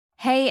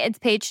Hey, it's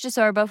Paige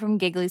DeSorbo from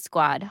Giggly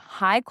Squad.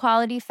 High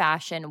quality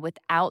fashion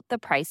without the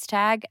price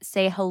tag.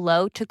 Say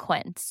hello to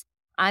Quince.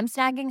 I'm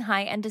snagging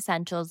high-end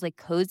essentials like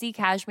cozy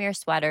cashmere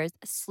sweaters,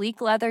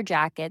 sleek leather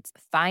jackets,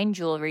 fine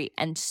jewelry,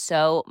 and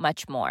so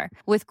much more.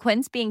 With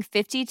Quince being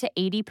 50 to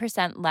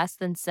 80% less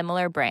than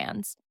similar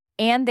brands.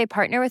 And they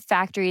partner with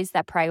factories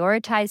that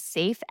prioritize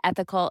safe,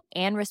 ethical,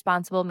 and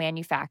responsible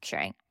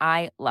manufacturing.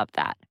 I love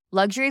that.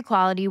 Luxury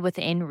quality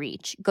within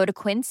reach. Go to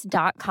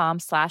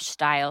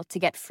quince.com/style to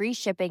get free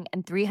shipping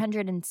and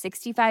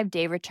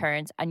 365-day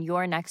returns on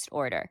your next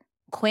order.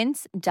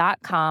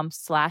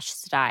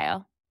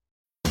 Quince.com/style.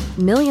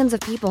 Millions of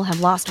people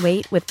have lost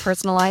weight with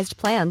personalized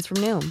plans from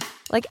Noom.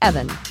 Like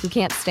Evan, who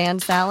can't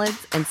stand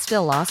salads and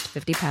still lost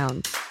 50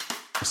 pounds.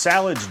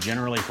 Salads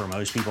generally for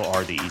most people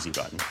are the easy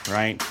button,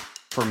 right?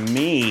 For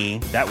me,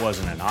 that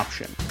wasn't an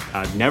option.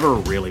 I never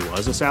really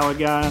was a salad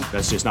guy.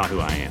 That's just not who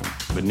I am.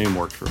 But Noom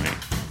worked for me.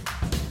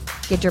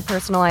 Get your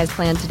personalized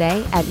plan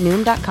today at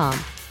Noom.com.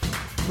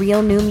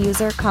 Real Noom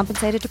user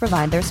compensated to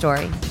provide their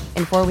story.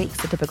 In 4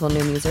 weeks, the typical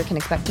Noom user can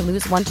expect to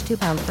lose 1 to 2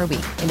 pounds per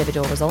week.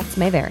 Individual results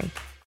may vary.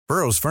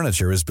 Burrow's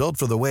furniture is built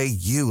for the way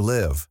you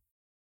live.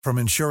 From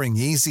ensuring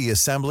easy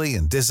assembly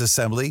and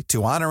disassembly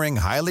to honoring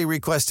highly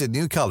requested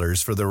new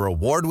colors for their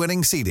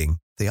award-winning seating,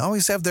 they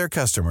always have their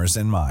customers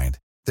in mind.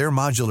 Their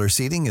modular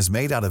seating is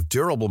made out of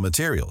durable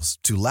materials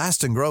to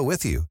last and grow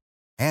with you.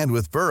 And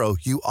with Burrow,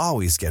 you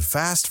always get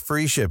fast,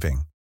 free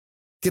shipping.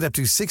 Get up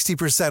to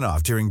 60%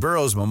 off during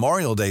Burrow's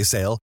Memorial Day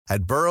sale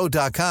at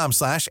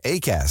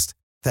burrow.com/ACAST.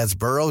 That's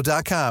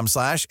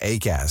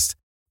burrow.com/ACAST.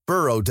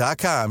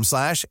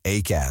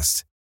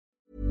 burrow.com/ACAST.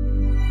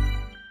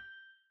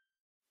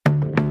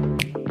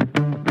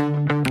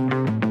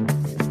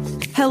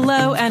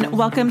 Hello and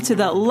welcome to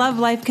the Love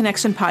Life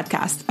Connection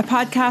podcast, a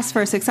podcast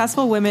for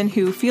successful women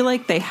who feel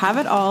like they have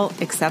it all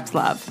except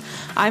love.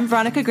 I'm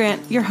Veronica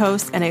Grant, your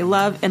host and a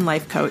love and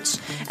life coach.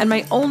 And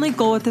my only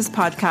goal with this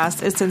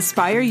podcast is to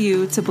inspire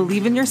you to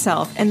believe in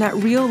yourself and that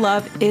real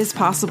love is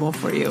possible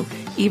for you,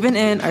 even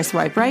in our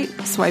swipe right,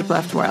 swipe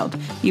left world.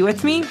 You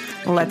with me?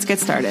 Let's get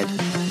started.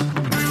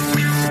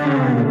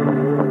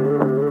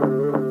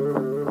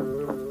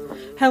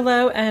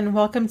 Hello and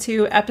welcome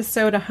to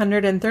episode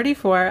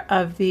 134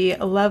 of the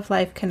Love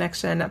Life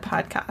Connection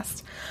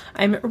podcast.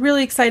 I'm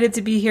really excited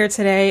to be here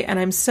today, and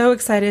I'm so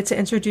excited to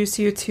introduce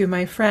you to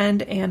my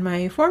friend and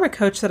my former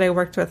coach that I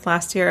worked with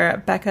last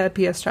year, Becca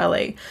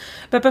Piastrelli.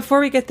 But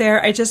before we get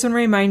there, I just want to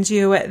remind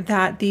you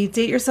that the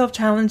Date Yourself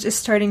Challenge is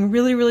starting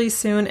really, really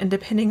soon, and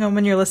depending on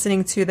when you're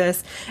listening to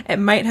this, it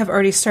might have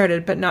already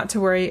started, but not to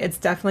worry, it's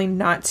definitely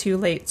not too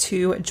late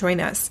to join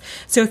us.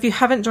 So if you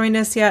haven't joined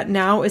us yet,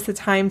 now is the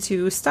time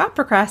to stop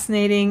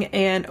procrastinating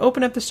and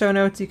open up the show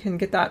notes. You can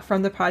get that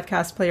from the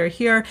podcast player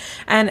here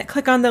and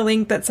click on the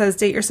link that says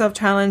Date Yourself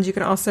Challenge. You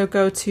can also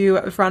go to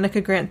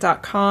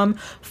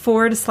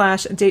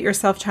veronicagrant.com/Date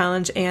Yourself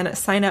Challenge and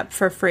sign up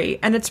for free.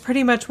 And it's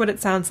pretty much what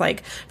it sounds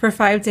like. For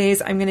 5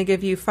 days, I'm going to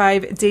give you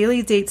 5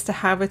 daily dates to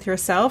have with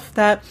yourself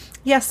that,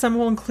 yes, some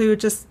will include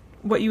just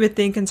what you would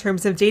think in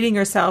terms of dating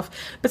yourself,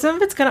 but some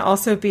of it's going to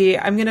also be,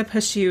 I'm going to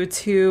push you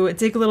to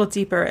dig a little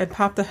deeper and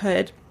pop the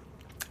hood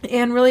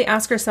and really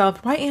ask yourself,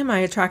 why am I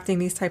attracting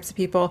these types of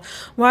people?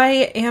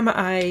 Why am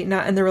I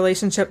not in the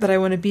relationship that I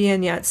want to be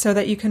in yet? So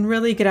that you can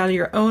really get out of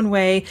your own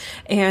way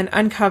and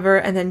uncover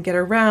and then get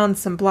around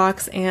some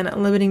blocks and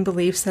limiting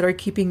beliefs that are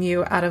keeping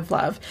you out of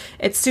love.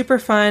 It's super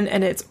fun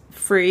and it's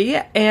free.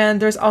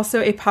 And there's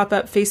also a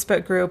pop-up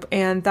Facebook group,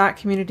 and that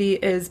community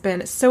has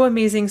been so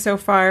amazing so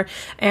far.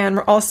 And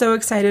we're also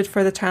excited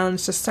for the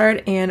challenge to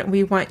start, and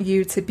we want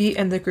you to be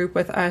in the group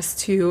with us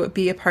to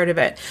be a part of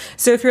it.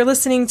 So if you're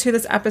listening to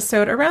this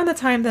episode around the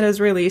time that is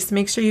released,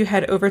 make sure you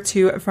head over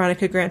to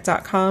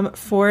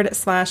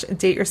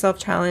veronicagrant.com/Date Yourself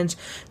Challenge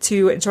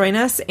to join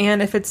us.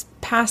 And if it's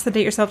past the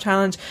Date Yourself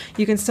Challenge,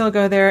 you can still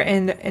go there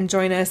and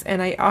join us.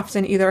 And I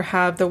often either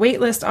have the wait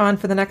list on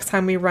for the next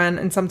time we run,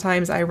 and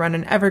sometimes I run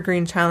an evergreen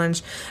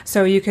challenge,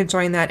 so you can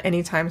join that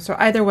anytime. So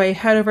either way,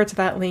 head over to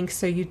that link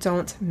so you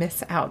don't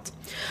miss out.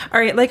 All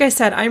right, like I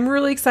said, I'm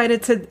really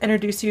excited to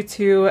introduce you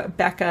to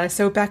Becca.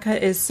 So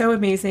Becca is so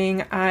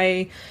amazing.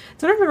 I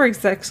don't remember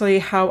exactly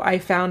how I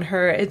found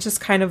her. It's just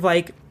kind of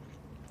like,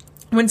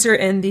 once you're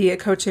in the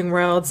coaching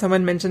world,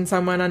 someone mentions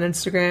someone on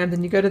Instagram,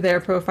 then you go to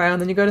their profile,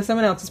 and then you go to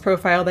someone else's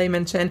profile they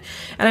mention.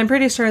 And I'm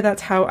pretty sure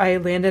that's how I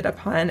landed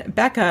upon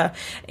Becca.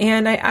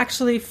 And I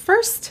actually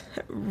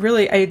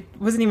I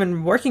wasn't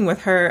even working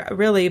with her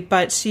really,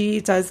 but she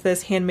does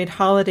this handmade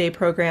holiday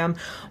program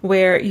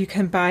where you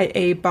can buy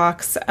a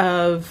box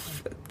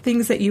of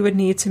things that you would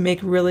need to make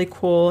really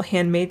cool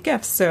handmade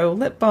gifts. So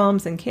lip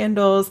balms and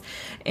candles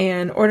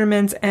and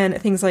ornaments and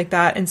things like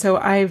that. And so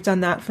I've done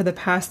that for the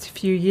past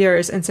few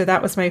years. And so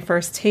that was my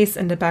first taste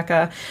into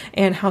Becca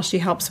and how she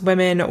helps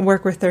women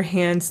work with their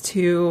hands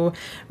to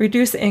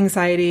reduce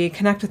anxiety,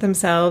 connect with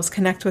themselves,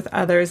 connect with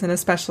others, and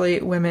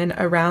especially women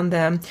around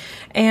them.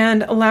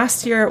 And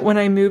last year when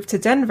I moved to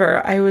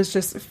Denver, I was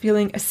just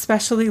feeling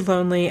especially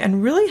lonely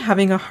and really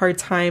having a hard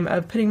time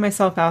of putting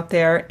myself out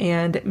there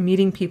and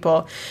meeting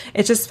people.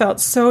 It just just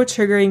felt so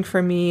triggering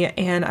for me.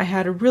 And I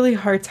had a really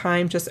hard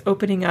time just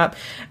opening up,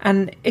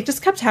 and it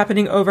just kept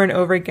happening over and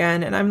over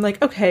again. And I'm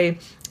like, okay,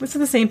 this is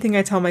the same thing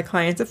I tell my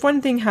clients. If one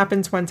thing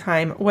happens one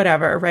time,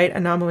 whatever, right?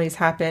 Anomalies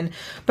happen.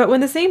 But when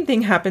the same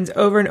thing happens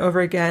over and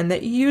over again,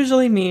 that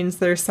usually means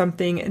there's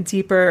something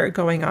deeper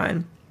going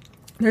on.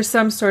 There's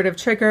some sort of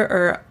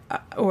trigger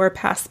or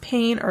past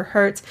pain or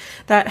hurt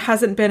that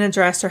hasn't been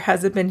addressed or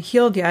hasn't been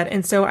healed yet.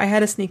 And so I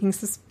had a sneaking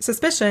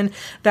suspicion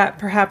that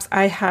perhaps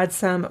I had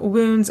some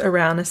wounds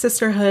around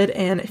sisterhood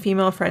and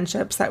female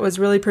friendships that was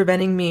really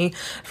preventing me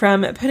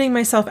from putting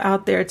myself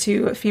out there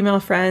to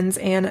female friends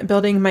and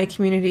building my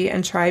community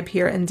and tribe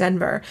here in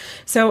Denver.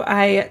 So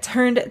I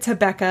turned to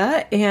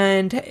Becca,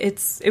 and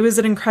it was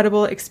an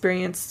incredible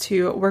experience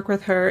to work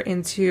with her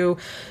and to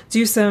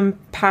do some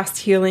past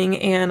healing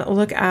and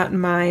look at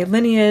my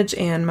lineage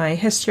and my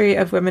history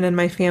of women in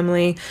my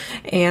family,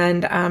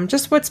 and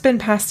just what's been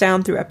passed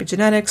down through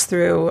epigenetics,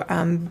 through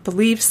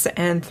beliefs,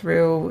 and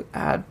through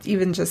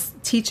even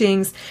just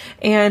teachings.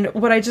 And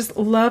what I just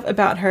love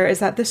about her is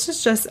that this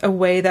is just a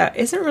way that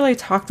isn't really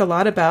talked a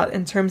lot about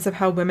in terms of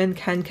how women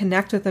can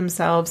connect with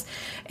themselves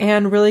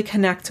and really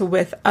connect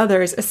with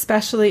others,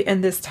 especially in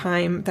this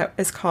time that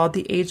is called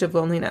the age of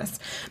loneliness.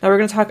 Now, we're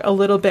going to talk a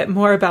little bit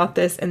more about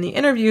this in the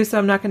interview, so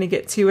I'm not going to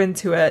get too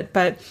into it,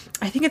 but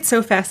I think it's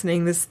so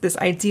fascinating, this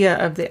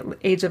idea of the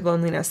age of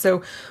loneliness.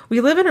 So we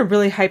live in a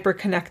really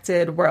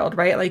hyper-connected world,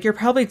 right? Like, you're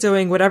probably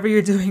doing whatever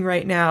you're doing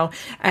right now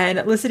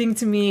and listening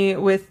to me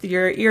with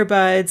your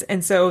earbuds.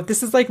 And so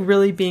this is like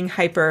really being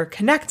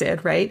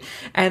hyper-connected, right?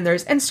 And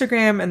there's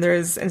Instagram, and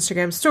there's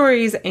Instagram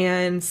stories,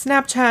 and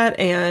Snapchat,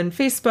 and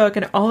Facebook,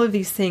 and all of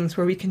these things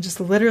where we can just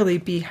literally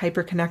be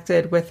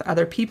hyper-connected with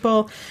other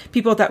people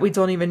that we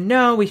don't even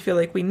know. We feel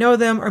like we know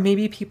them, or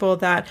maybe people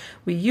that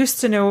we used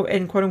to know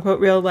in quote unquote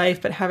real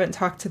life, but haven't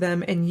talked to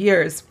them in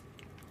years.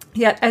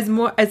 Yet as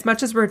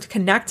much as we're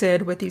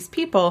connected with these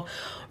people,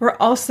 we're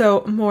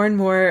also more and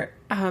more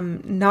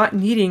not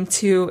needing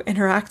to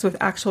interact with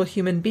actual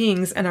human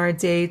beings in our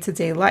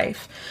day-to-day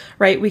life,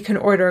 right? We can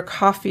order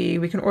coffee,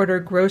 we can order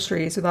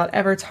groceries without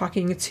ever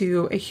talking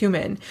to a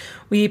human.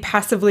 We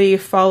passively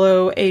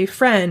follow a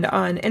friend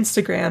on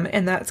Instagram,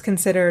 and that's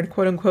considered,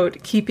 quote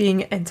unquote,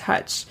 keeping in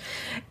touch.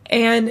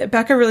 And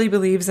Becca really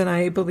believes, and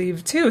I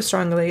believe too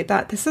strongly,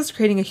 that this is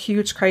creating a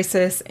huge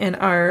crisis in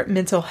our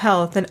mental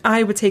health. And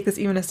I would take this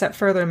even a step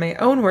further in my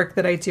own work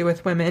that I do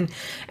with women,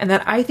 and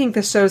that I think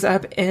this shows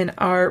up in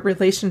our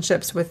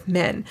relationships with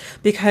men.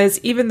 Because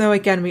even though,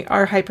 again, we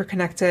are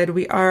hyper-connected,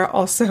 we are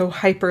also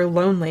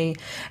hyper-lonely.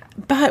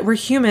 But we're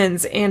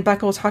humans, and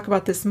Becca will talk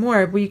about this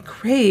more. We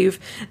crave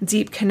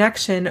deep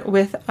connection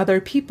with other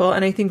people.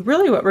 And I think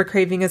really what we're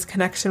craving is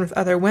connection with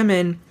other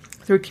women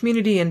through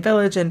community and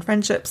village and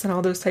friendships and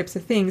all those types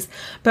of things.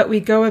 But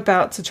we go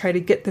about to try to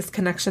get this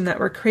connection that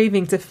we're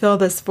craving to fill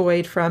this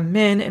void from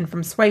men and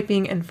from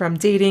swiping and from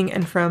dating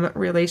and from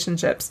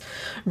relationships,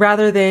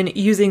 rather than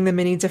using the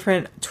many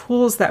different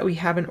tools that we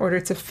have in order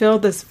to fill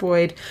this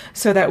void,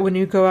 so that when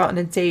you go out on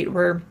a date,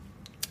 we're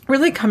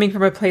really coming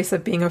from a place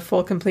of being a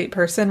full, complete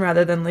person,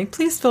 rather than like,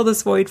 please fill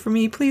this void for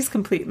me, please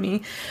complete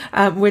me,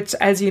 which,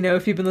 as you know,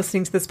 if you've been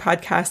listening to this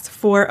podcast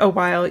for a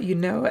while, you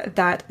know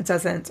that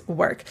doesn't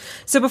work.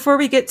 So before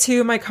we get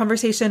to my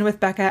conversation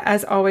with Becca,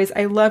 as always,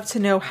 I love to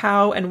know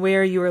how and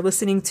where you are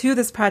listening to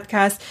this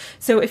podcast.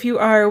 So if you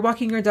are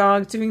walking your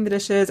dog, doing the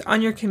dishes,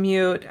 on your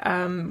commute,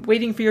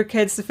 waiting for your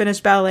kids to finish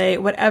ballet,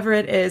 whatever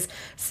it is,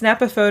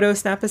 snap a photo,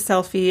 snap a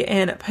selfie,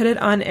 and put it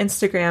on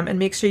Instagram, and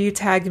make sure you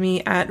tag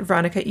me at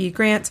Veronica E.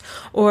 Grant,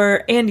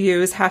 and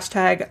use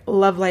hashtag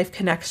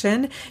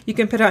 #LoveLifeConnection. You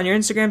can put it on your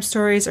Instagram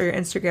stories or your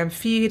Instagram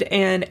feed,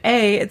 and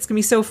it's going to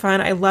be so fun.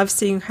 I love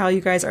seeing how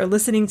you guys are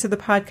listening to the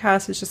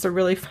podcast. It's just a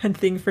really fun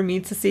thing for me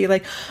to see,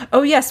 like,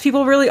 oh yes,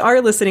 people really are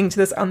listening to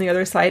this on the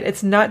other side.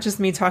 It's not just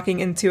me talking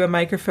into a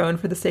microphone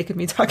for the sake of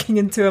me talking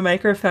into a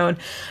microphone,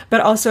 but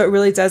also it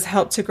really does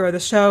help to grow the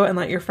show and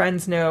let your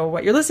friends know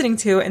what you're listening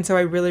to. And so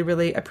I really,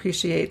 really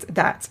appreciate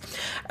that.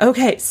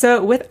 Okay,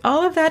 so with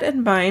all of that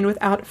in mind,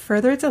 without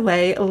further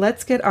delay,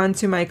 let's get on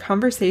to my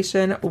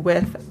conversation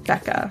with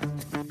Becca.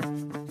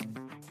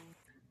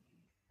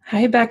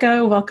 Hi,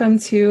 Becca. Welcome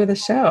to the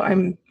show.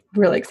 I'm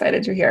really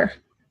excited you're here.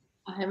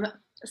 I'm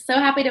so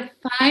happy to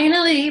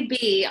finally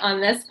be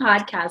on this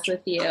podcast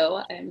with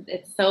you.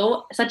 It's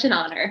such an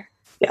honor.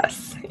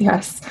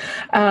 Yes.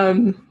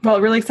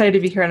 Well, really excited to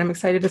be here, and I'm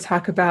excited to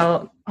talk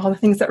about all the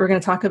things that we're going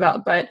to talk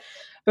about. But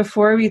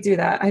before we do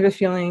that, I have a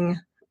feeling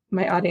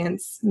my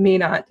audience may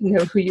not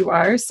know who you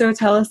are. So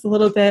tell us a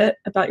little bit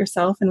about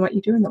yourself and what you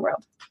do in the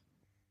world.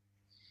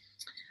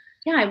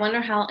 Yeah, I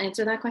wonder how I'll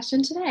answer that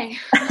question today.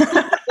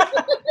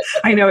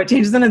 I know it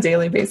changes on a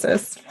daily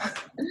basis.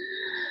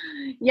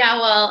 Yeah,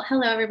 well,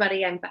 hello,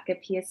 everybody. I'm Becca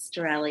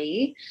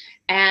Piastrelli,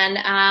 and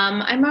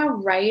I'm a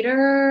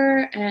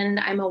writer, and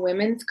I'm a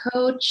women's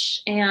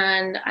coach,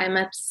 and I'm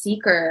a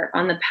seeker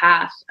on the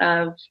path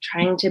of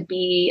trying to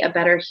be a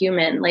better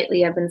human.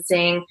 Lately, I've been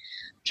saying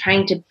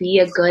trying to be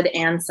a good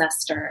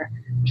ancestor,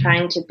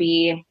 trying to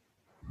be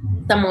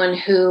someone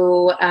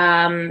who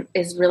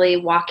is really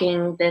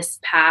walking this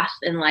path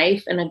in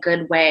life in a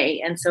good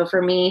way. And so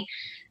for me,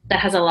 that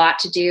has a lot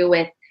to do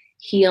with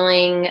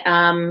healing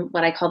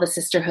what I call the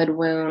sisterhood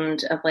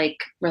wound of like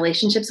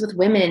relationships with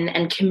women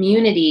and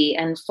community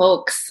and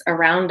folks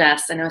around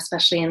us. I know,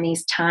 especially in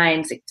these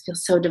times, it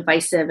feels so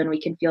divisive and we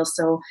can feel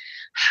so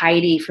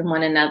hidey from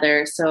one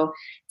another. So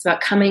it's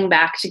about coming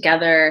back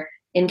together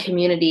in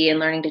community and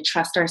learning to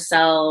trust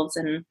ourselves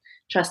and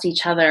trust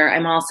each other.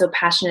 I'm also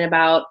passionate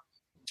about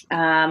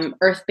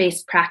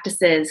earth-based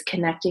practices,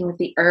 connecting with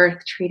the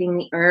earth, treating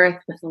the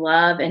earth with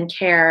love and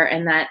care.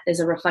 And that is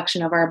a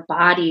reflection of our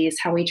bodies,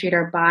 how we treat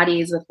our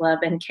bodies with love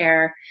and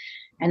care.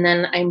 And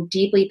then I'm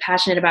deeply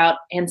passionate about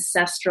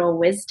ancestral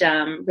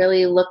wisdom,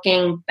 really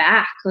looking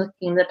back,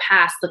 looking the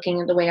past,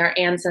 looking at the way our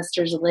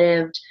ancestors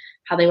lived,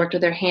 how they worked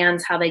with their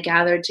hands, how they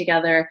gathered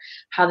together,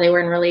 how they were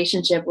in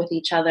relationship with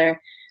each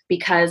other,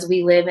 because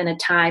we live in a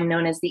time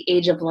known as the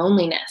age of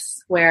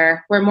loneliness,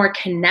 where we're more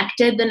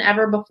connected than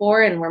ever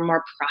before and we're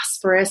more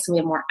prosperous and we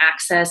have more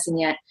access, and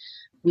yet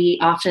we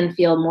often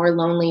feel more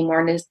lonely,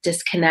 more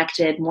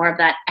disconnected, more of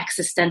that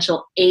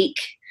existential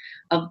ache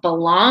of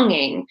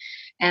belonging.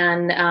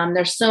 And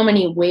there's so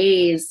many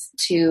ways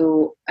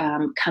to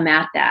come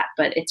at that,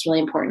 but it's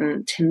really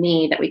important to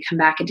me that we come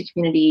back into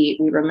community,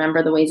 we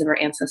remember the ways of our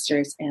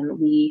ancestors, and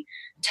we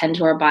tend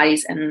to our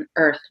bodies and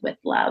earth with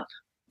love.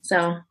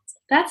 So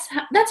that's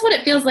what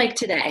it feels like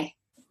today.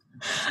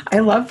 I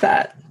love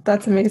that.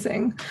 That's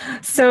amazing.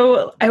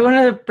 So I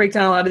want to break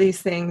down a lot of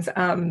these things.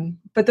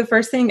 But the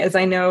first thing is,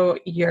 I know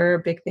your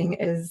big thing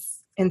is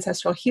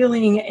ancestral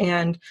healing,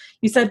 and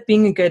you said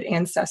being a good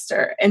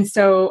ancestor. And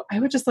so I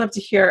would just love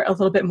to hear a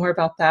little bit more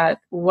about that.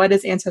 What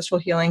is ancestral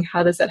healing?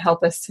 How does it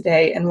help us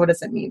today? And what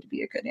does it mean to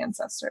be a good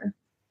ancestor?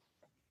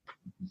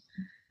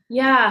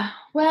 Yeah,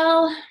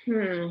 well,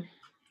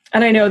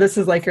 And I know this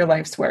is like your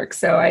life's work,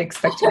 so I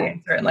expect you to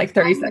answer in like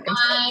 30 seconds.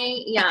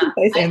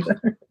 Nice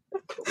answer.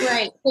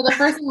 Right. So the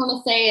first thing I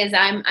want to say is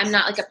I'm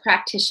not like a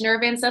practitioner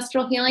of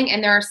ancestral healing,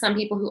 and there are some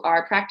people who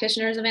are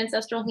practitioners of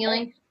ancestral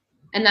healing,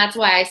 and that's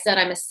why I said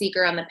I'm a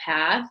seeker on the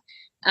path.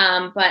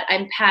 But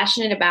I'm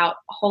passionate about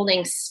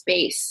holding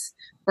space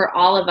for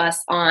all of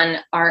us on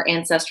our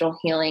ancestral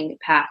healing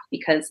path,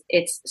 because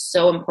it's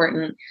so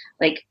important.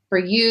 Like for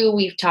you,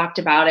 we've talked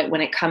about it when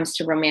it comes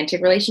to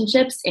romantic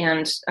relationships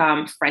and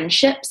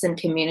friendships and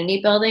community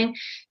building.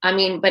 I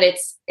mean, but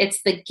it's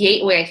the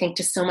gateway, I think,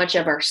 to so much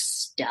of our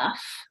stuff.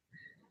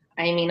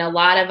 I mean, a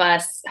lot of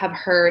us have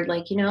heard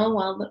like,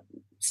 well, the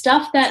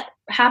stuff that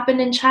happened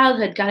in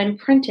childhood got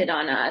imprinted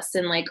on us,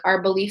 and like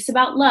our beliefs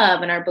about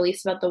love and our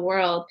beliefs about the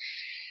world.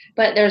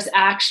 But there's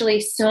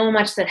actually so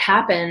much that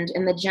happened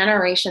in the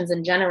generations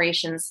and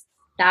generations,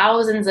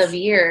 thousands of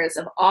years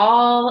of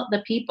all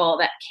the people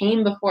that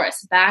came before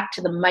us, back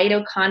to the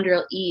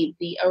mitochondrial Eve,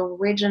 the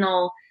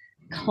original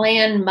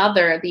clan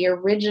mother, the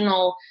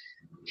original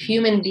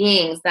human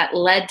beings that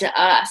led to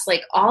us.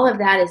 Like all of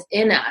that is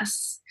in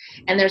us.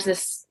 And there's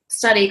this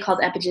study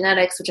called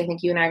epigenetics, which I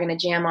think you and I are going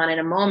to jam on in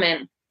a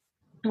moment,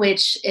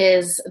 which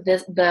is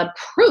the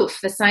proof,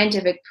 the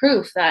scientific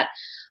proof that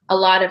a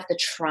lot of the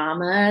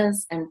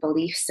traumas and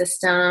belief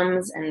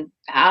systems and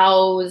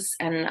vows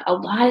and a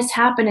lot has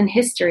happened in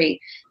history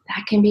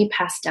that can be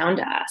passed down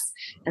to us.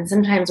 And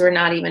sometimes we're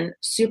not even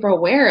super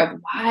aware of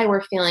why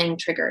we're feeling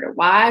triggered or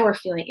why we're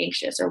feeling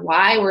anxious or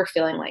why we're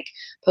feeling like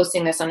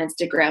posting this on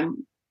Instagram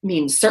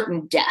means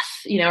certain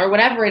death, or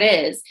whatever it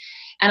is.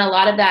 And a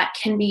lot of that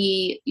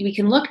we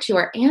can look to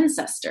our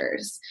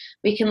ancestors.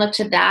 We can look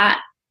to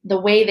that, the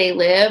way they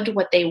lived,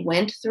 what they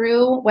went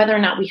through, whether or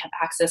not we have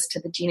access to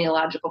the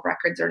genealogical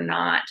records or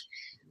not.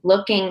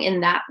 Looking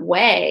in that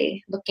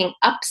way, looking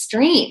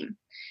upstream,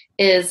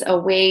 is a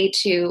way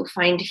to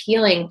find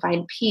healing,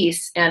 find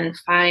peace, and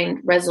find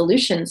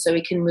resolution so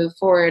we can move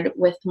forward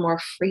with more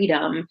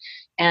freedom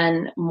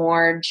and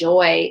more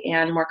joy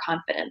and more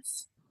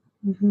confidence.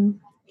 Mm-hmm.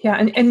 Yeah,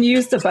 and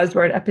use the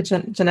buzzword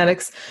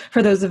epigenetics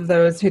for those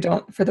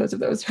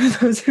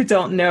who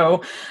don't know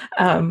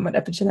what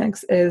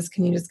epigenetics is.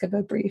 Can you just give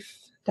a brief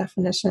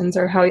definitions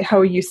or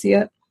how you see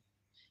it?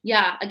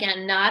 Yeah,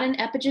 again, not an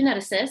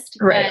epigeneticist,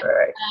 right.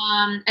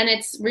 And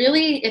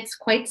it's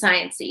quite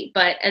sciencey.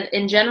 But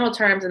in general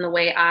terms, and the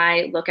way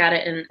I look at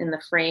it in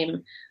the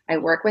frame I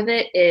work with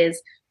it, is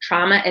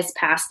trauma is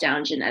passed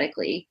down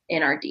genetically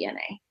in our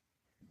DNA.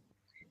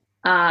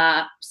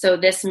 So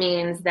this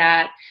means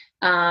that.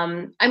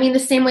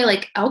 The same way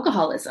like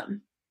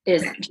alcoholism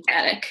is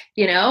genetic,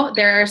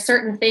 there are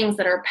certain things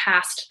that are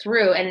passed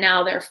through, and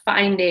now they're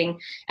finding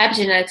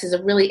epigenetics is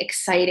a really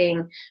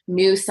exciting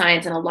new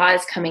science, and a lot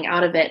is coming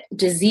out of it.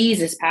 Disease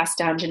is passed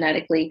down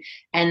genetically.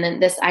 And then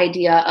this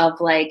idea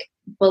of like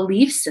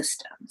belief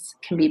systems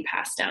can be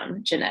passed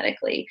down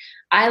genetically.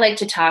 I like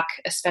to talk,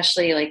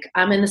 especially like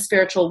I'm in the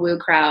spiritual woo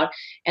crowd,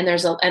 and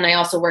I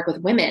also work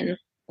with women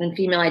and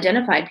female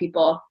identified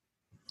people.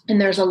 And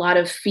there's a lot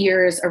of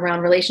fears around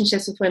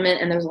relationships with women,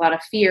 and there's a lot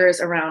of fears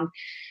around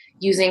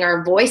using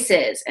our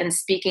voices and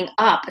speaking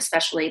up,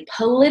 especially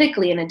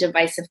politically in a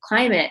divisive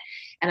climate.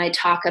 And I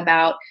talk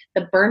about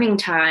the burning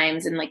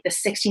times in like the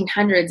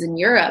 1600s in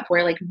Europe,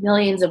 where like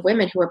millions of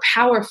women who were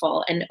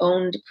powerful and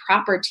owned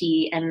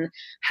property and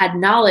had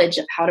knowledge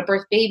of how to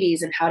birth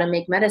babies and how to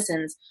make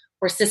medicines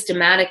were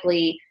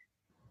systematically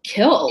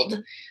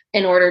killed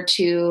in order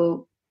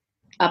to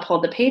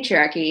uphold the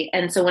patriarchy.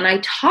 And so when I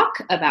talk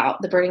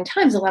about the burning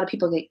times, a lot of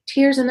people get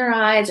tears in their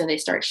eyes and they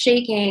start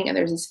shaking, and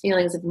there's these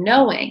feelings of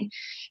knowing.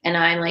 And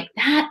I'm like,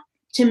 that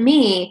to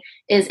me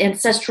is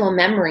ancestral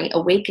memory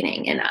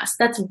awakening in us.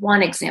 That's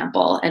one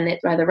example, and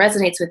it either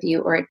resonates with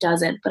you or it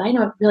doesn't. But I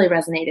know it really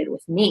resonated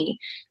with me,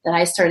 that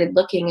I started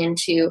looking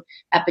into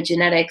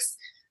epigenetics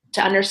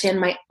to understand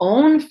my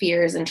own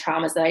fears and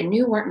traumas that I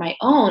knew weren't my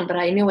own, but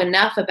I knew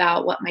enough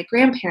about what my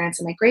grandparents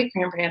and my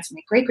great-grandparents and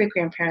my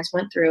great-great-grandparents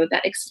went through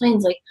that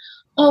explains, like,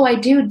 oh, I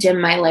do dim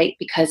my light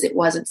because it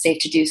wasn't safe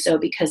to do so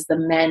because the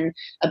men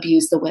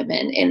abused the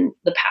women in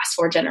the past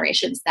 4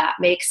 generations. That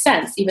makes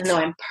sense, even though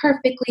I'm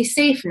perfectly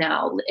safe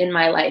now in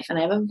my life and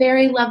I have a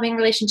very loving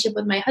relationship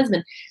with my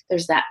husband.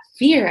 There's that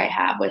fear I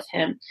have with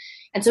him.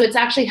 And so it's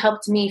actually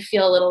helped me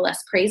feel a little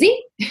less crazy,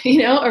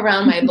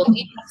 around my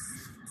beliefs.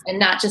 And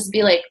not just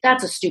be like,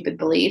 that's a stupid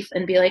belief,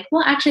 and be like,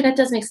 well, actually, that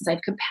does make sense. I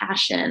have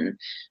compassion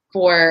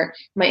for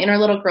my inner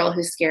little girl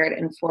who's scared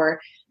and for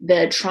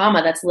the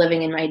trauma that's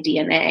living in my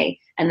DNA,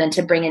 and then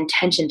to bring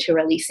intention to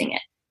releasing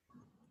it.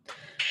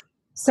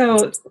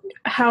 So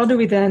how do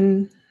we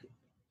then,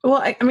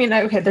 well, I mean,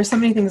 okay, there's so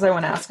many things I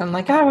want to ask. I'm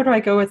like, where do I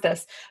go with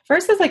this?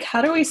 First is like,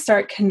 how do we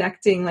start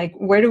connecting? Like,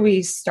 where do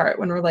we start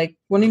when we're like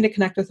wanting to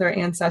connect with our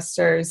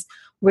ancestors?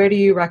 Where do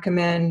you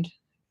recommend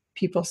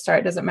people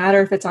start? Does it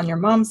matter if it's on your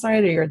mom's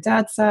side or your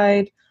dad's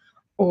side,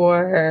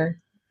 or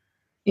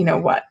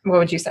what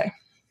would you say?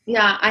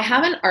 Yeah, I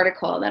have an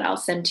article that I'll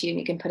send to you and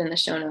you can put in the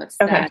show notes.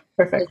 Okay,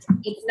 perfect.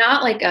 It's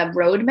not like a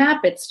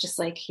roadmap. It's just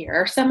like, here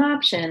are some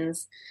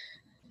options.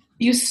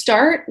 You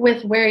start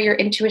with where your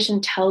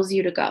intuition tells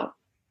you to go.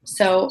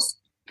 So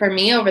for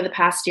me, over the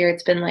past year,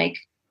 it's been like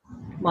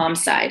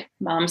mom's side.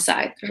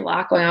 There's a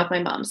lot going on with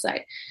my mom's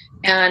side.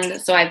 And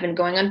so I've been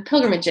going on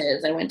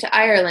pilgrimages. I went to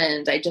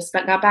Ireland. I just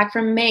got back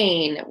from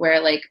Maine, where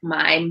like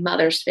my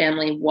mother's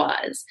family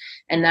was.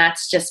 And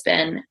that's just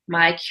been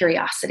my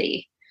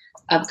curiosity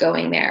of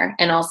going there.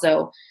 And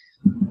also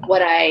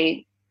what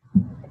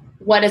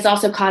is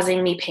also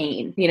causing me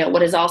pain,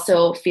 what is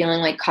also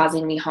feeling like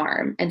causing me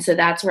harm. And so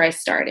that's where I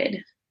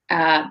started.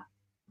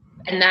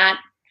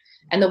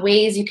 And the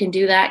ways you can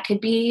do that could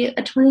be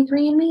a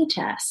 23andMe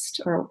test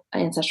or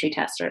ancestry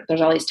test, or there's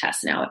all these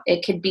tests now.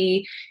 It could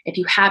be, if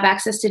you have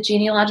access to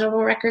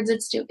genealogical records,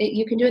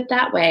 you can do it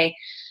that way.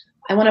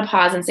 I want to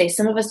pause and say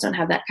some of us don't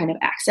have that kind of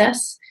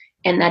access,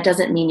 and that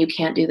doesn't mean you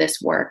can't do this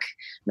work.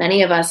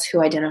 Many of us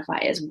who identify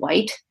as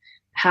white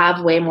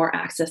have way more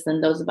access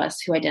than those of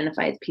us who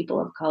identify as people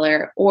of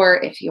color,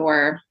 or if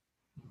you're,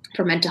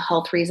 for mental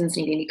health reasons,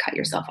 needing to cut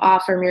yourself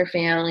off from your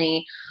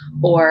family,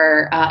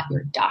 or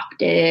you're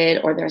adopted,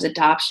 or there's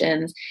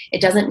adoptions.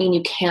 It doesn't mean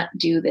you can't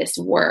do this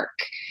work.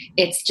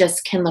 It's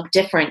just can look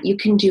different. You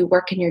can do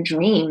work in your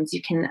dreams.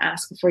 You can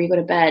ask before you go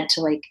to bed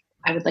to like,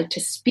 I would like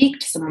to speak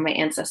to some of my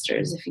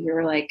ancestors. If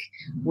you're like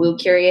woo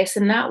curious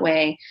in that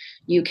way,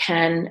 you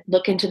can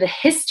look into the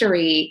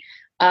history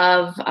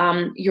of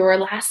your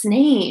last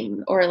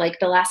name, or like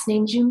the last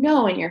names in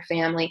your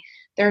family.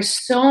 There's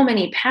so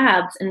many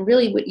paths, and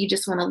really what you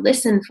just want to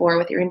listen for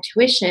with your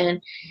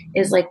intuition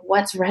is like,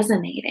 what's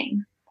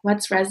resonating?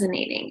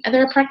 And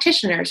there are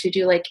practitioners who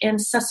do like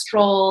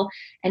ancestral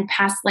and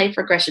past life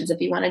regressions.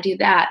 If you want to do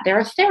that, there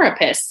are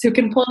therapists who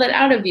can pull that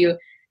out of you.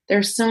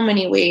 There's so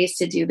many ways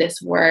to do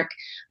this work.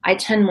 I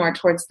tend more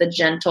towards the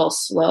gentle,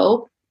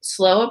 slow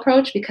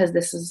approach, because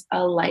this is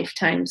a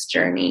lifetime's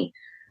journey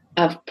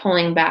of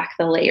pulling back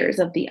the layers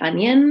of the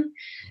onion.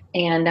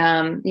 And,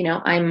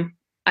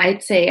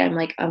 I'd say I'm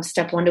like,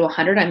 step 1 to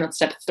 100. I'm on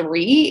step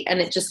 3, and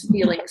it just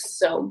feeling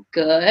so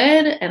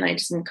good. And I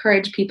just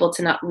encourage people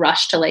to not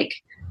rush to like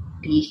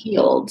be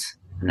healed.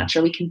 I'm not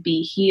sure we can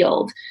be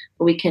healed,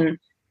 but we can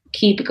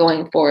keep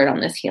going forward on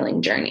this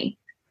healing journey.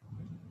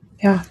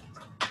 Yeah,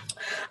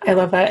 I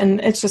love that. And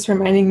it's just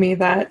reminding me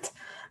that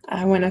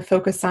I want to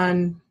focus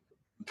on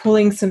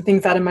pulling some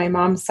things out of my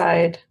mom's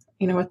side,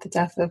 with the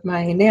death of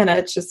my Nana.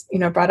 It's just,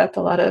 brought up a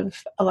lot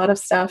of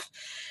stuff.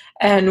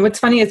 And what's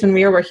funny is when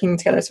we were working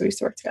together, so we used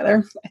to work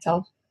together, I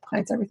tell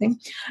clients everything.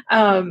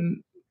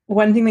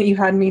 One thing that you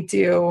had me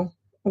do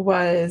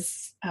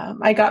was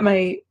I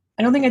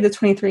don't think I did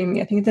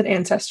 23andMe. I think I did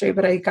Ancestry,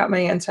 but I got my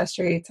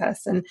Ancestry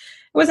test, and it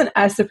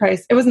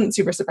wasn't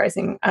super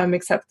surprising,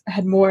 except I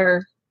had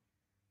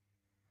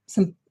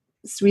some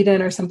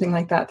Sweden or something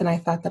like that than I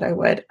thought that I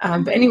would.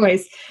 But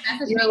anyways,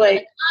 you're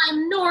like,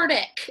 I'm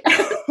Nordic.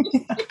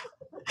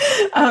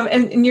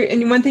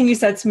 And one thing you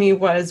said to me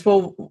was,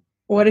 well,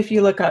 what if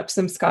you look up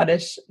some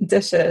Scottish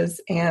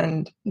dishes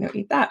and,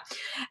 eat that?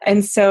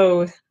 And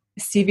so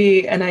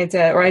CV and I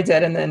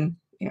did, and then,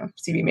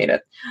 CV made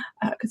it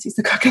because he's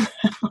the cook in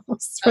the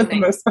house for the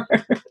most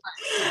part.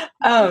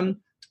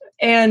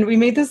 And we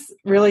made this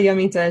really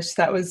yummy dish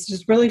that was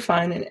just really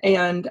fun.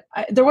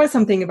 There was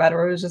something about it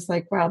where it was just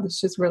like, wow,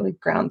 this just really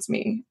grounds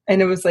me.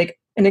 And it was like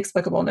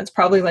inexplicable. And it's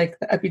probably like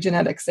the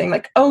epigenetics saying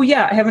like, oh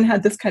yeah, I haven't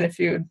had this kind of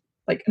food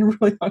like in a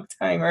really long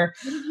time or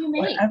What did you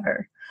make?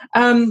 whatever.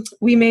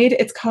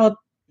 It's called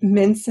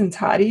mince and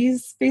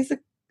toddies,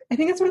 I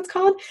think that's what it's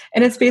called.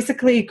 And it's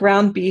basically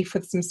ground beef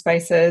with some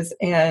spices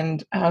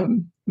and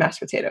mashed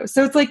potatoes.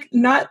 So it's like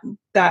not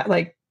that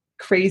like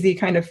crazy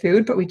kind of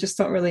food, but we just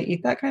don't really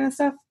eat that kind of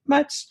stuff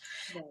much.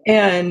 Right.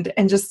 And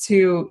just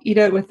to eat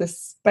it with the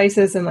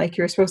spices and like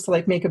you're supposed to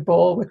like make a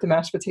bowl with the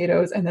mashed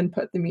potatoes and then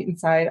put the meat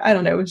inside. I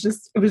don't know.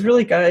 It was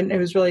really good. It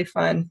was really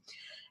fun.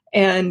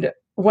 And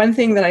one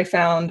thing that I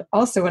found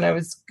also when I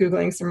was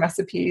Googling some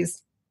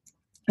recipes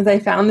is I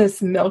found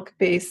this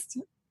milk-based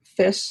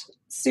fish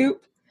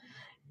soup.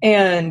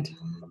 And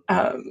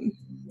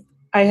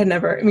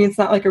it's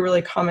not like a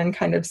really common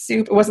kind of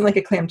soup. It wasn't like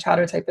a clam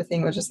chowder type of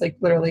thing. It was just like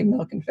literally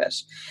milk and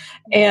fish.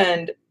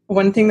 And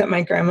one thing that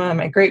my grandma and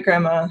my great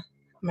grandma, on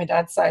my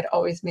dad's side,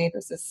 always made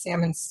was this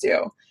salmon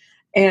stew.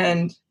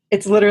 And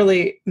it's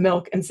literally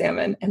milk and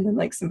salmon and then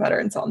like some butter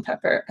and salt and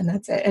pepper. And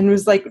that's it. And it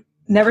was like,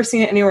 never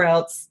seen it anywhere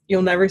else.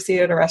 You'll never see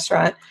it at a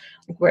restaurant.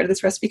 Like, where did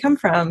this recipe come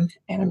from?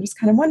 And I'm just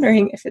kind of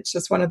wondering if it's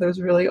just one of those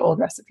really old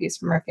recipes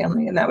from our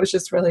family. And that was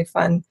just really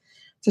fun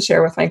to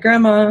share with my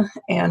grandma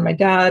and my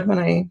dad when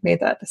I made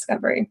that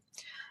discovery.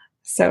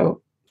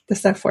 So the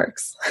stuff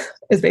works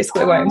is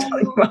basically why I'm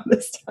telling you about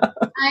this stuff.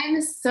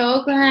 I'm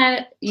so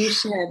glad you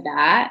shared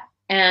that.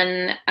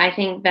 And I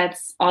think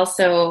that's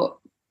also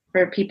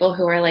for people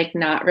who are like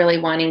not really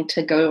wanting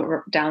to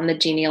go down the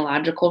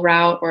genealogical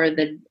route or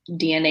the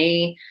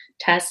DNA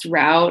test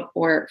route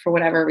or for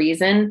whatever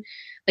reason.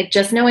 Like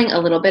just knowing a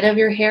little bit of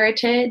your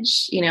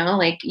heritage,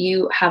 like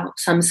you have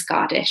some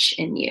Scottish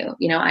in you,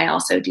 I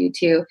also do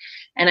too.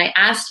 And I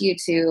asked you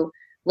to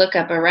look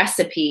up a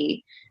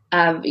recipe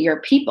of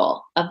your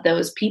people, of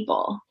those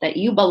people that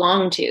you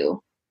belong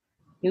to,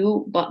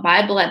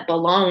 by blood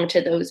belong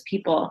to those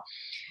people,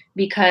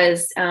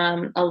 because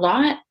a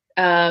lot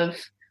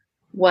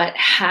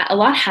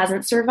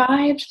hasn't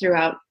survived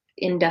throughout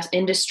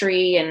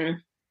industry and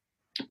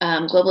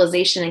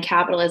globalization and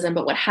capitalism,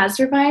 but what has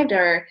survived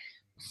are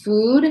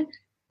food,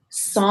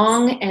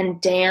 song,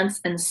 and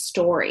dance and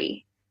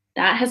story.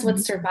 That has what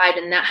survived,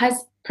 and that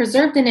has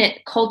preserved in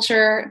it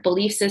culture,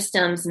 belief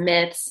systems,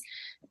 myths,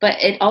 but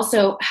it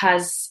also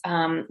has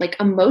like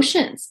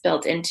emotions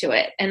built into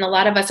it. And a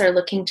lot of us are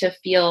looking to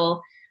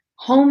feel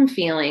home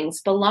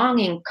feelings,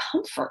 belonging,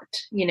 comfort,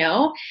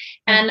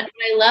 And what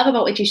I love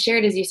about what you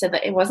shared is you said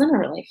that it wasn't a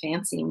really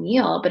fancy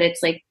meal, but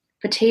it's like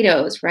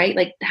potatoes, right?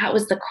 Like that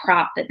was the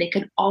crop that they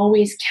could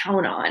always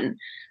count on.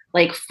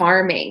 Like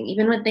farming,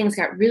 even when things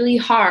got really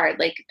hard,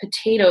 like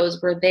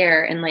potatoes were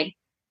there, and like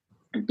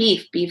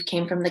beef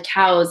came from the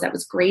cows that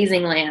was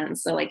grazing land.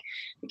 So like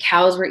the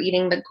cows were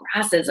eating the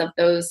grasses of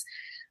those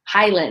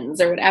highlands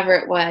or whatever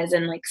it was,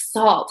 and like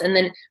salt, and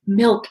then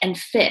milk and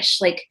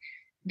fish. Like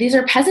these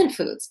are peasant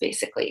foods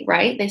basically,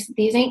 right?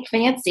 These ain't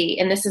fancy.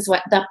 And this is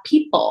what the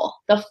people,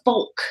 the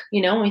folk,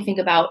 when we think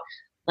about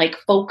like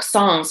folk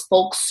songs,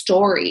 folk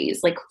stories,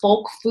 like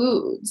folk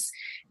foods,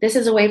 this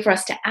is a way for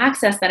us to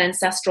access that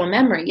ancestral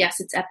memory.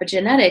 Yes, it's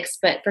epigenetics,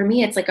 but for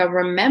me, it's like a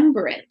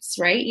remembrance,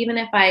 right? Even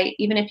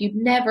if you've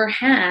never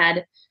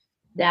had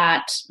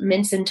that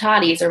mince and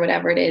toddies or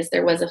whatever it is,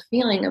 there was a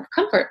feeling of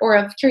comfort or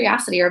of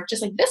curiosity or of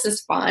just like, this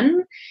is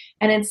fun.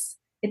 And it's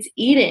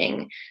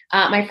eating.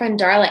 My friend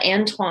Darla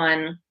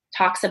Antoine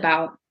talks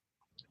about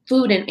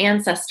food and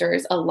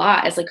ancestors a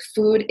lot as like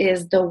food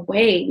is the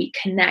way we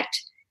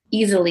connect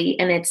easily.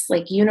 And it's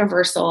like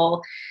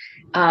universal.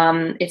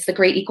 It's the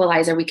great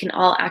equalizer. We can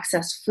all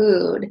access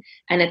food,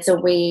 and it's a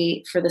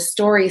way for the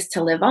stories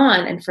to live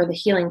on and for the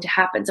healing to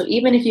happen. So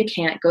even if you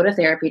can't go to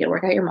therapy to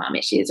work out your mom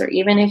issues, or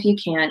even if you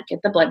can't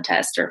get the blood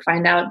test or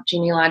find out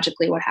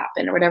genealogically what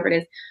happened or whatever it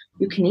is,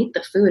 you can eat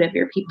the food of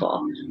your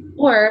people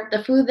or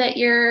the food that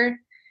you're,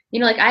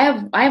 like I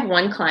have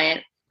one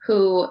client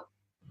who,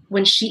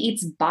 when she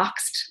eats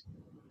boxed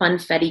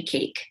funfetti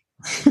cake,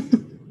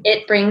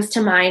 it brings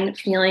to mind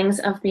feelings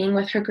of being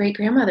with her great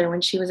grandmother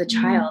when she was a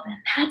child. And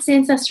that's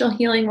ancestral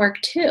healing work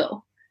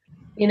too.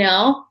 It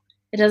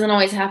doesn't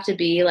always have to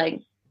be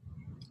like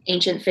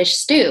ancient fish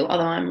stew,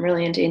 although I'm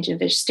really into ancient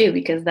fish stew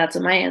because that's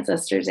what my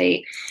ancestors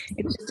ate.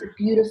 It's just a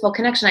beautiful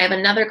connection. I have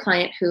another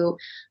client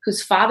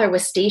whose father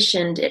was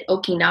stationed at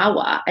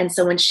Okinawa. And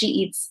so when she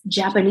eats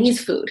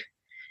Japanese food,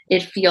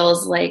 it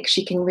feels like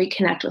she can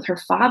reconnect with her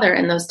father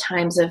in those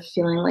times of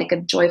feeling like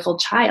a joyful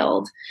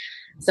child.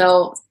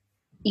 So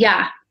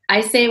yeah, I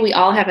say we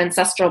all have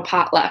ancestral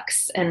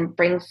potlucks and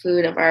bring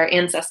food of our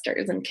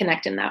ancestors and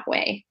connect in that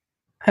way.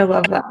 I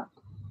love that.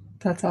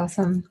 That's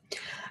awesome.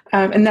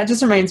 And that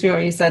just reminds me of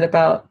what you said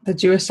about the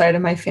Jewish side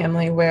of my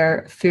family,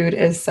 where food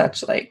is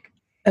such like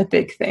a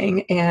big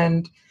thing.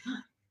 And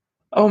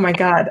oh my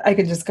God, I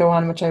could just go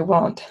on, which I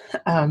won't.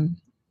 But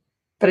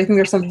I think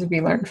there's something to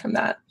be learned from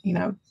that,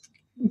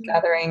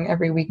 gathering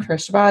every week for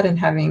Shabbat and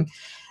having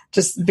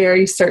just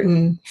very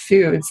certain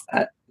foods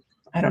that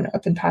I don't know,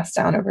 have been passed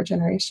down over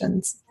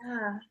generations.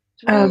 Yeah.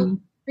 It's really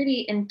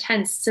pretty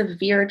intense,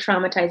 severe,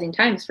 traumatizing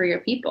times for your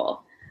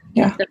people.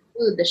 Yeah. The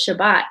food, the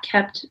Shabbat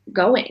kept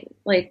going.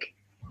 Like,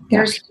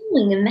 there's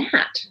healing in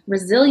that.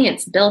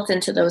 Resilience built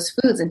into those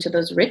foods, into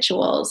those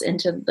rituals,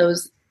 into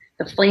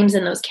the flames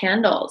in those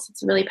candles.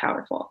 It's really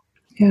powerful.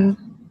 Yeah.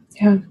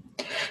 Yeah.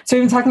 So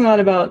we've been talking a lot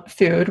about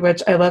food,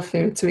 which I love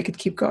food, so we could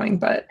keep going,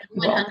 but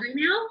I'm hungry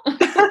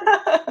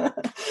now.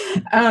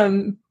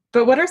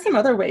 But what are some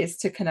other ways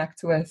to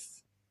connect with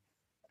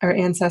our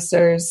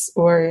ancestors,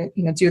 or,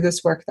 do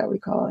this work that we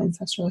call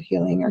ancestral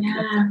healing, or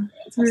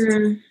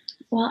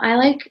Well,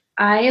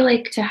 I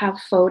like to have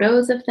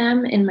photos of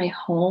them in my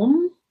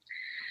home.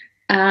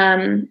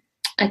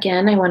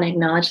 Again, I want to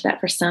acknowledge that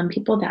for some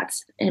people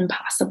that's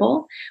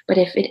impossible, but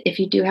if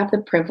you do have the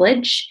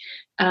privilege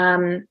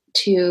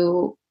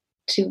to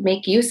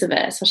make use of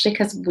it, especially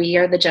because we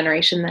are the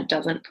generation that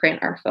doesn't print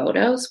our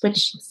photos,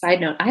 which, side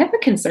note, I have a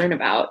concern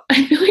about.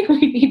 I feel like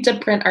we need to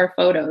print our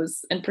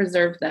photos and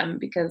preserve them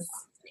because,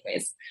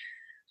 anyways,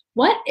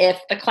 what if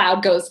the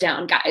cloud goes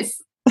down,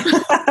 guys?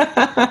 Think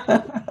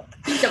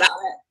about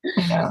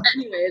it. Yeah.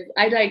 Anyways,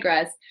 I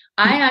digress.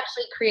 I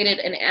actually created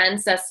an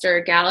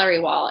ancestor gallery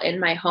wall in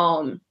my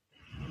home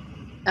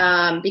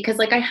because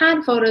I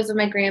had photos of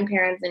my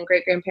grandparents and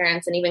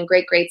great-grandparents and even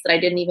great-greats that I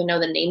didn't even know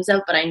the names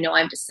of, but I know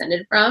I'm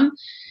descended from.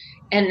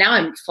 And now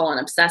I'm full on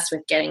obsessed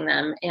with getting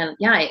them. And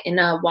yeah, in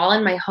a wall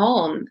in my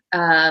home,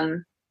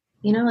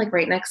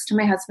 right next to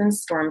my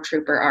husband's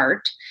stormtrooper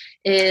art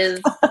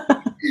is...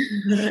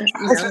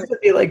 Husbands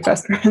would be like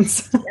best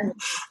friends.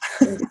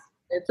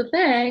 It's a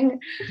thing.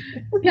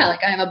 Yeah,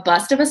 I have a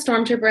bust of a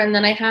stormtrooper, and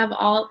then I have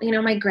all,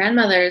 my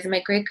grandmothers and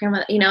my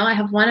great-grandmother. I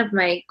have one of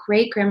my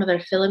great-grandmother,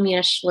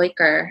 Philomena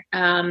Schleicher,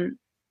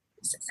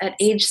 at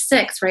age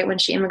 6, right when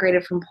she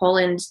immigrated from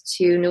Poland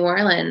to New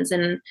Orleans,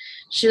 and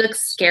she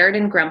looks scared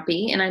and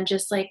grumpy, and I'm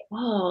just like,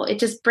 whoa, it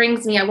just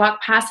brings me, I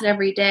walk past it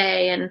every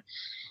day, and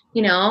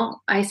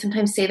I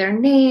sometimes say their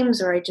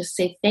names or I just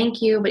say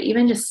thank you, but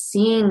even just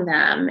seeing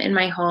them in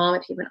my home,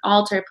 if you have an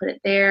altar, put it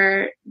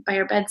there by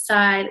your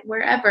bedside,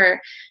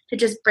 wherever, to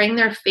just bring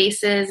their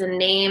faces and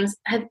names.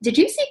 Did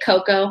you see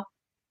Coco?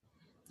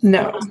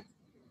 No.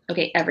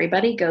 Okay,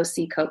 everybody go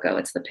see Coco.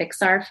 It's the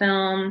Pixar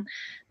film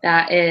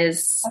that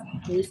is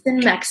based in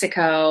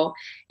Mexico,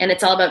 and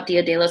it's all about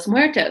Dia de los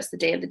Muertos, the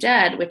Day of the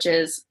Dead, which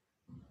is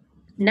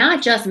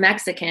not just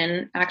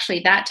Mexican,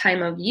 actually that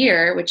time of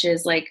year, which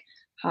is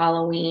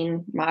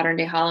Halloween, modern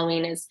day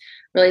Halloween, is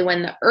really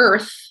when the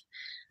earth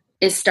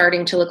is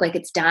starting to look like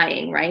it's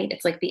dying, right?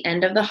 It's the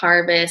end of the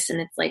harvest, and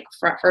it's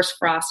first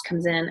frost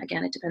comes in.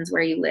 Again, it depends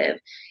where you live.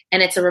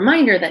 And it's a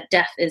reminder that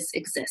death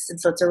exists. And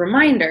so it's a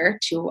reminder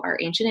to our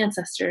ancient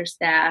ancestors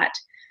that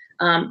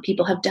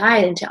people have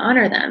died and to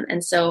honor them.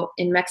 And so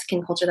in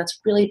Mexican culture,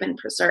 that's really been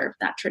preserved,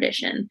 that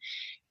tradition.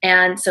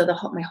 And so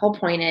my whole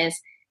point is,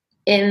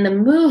 in the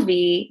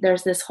movie,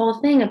 there's this whole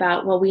thing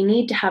about, well, we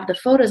need to have the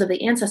photos of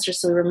the ancestors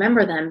so we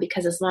remember them,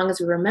 because as long as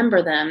we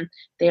remember them,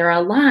 they are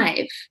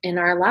alive in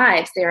our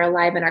lives. They are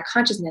alive in our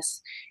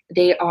consciousness.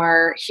 They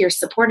are here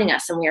supporting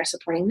us, and we are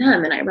supporting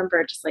them. And I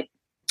remember just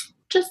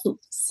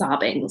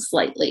sobbing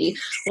slightly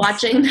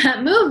watching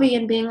that movie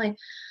and being like,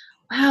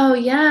 wow,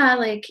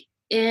 yeah,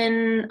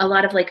 in a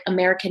lot of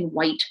American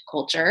white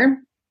culture,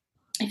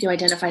 if you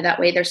identify that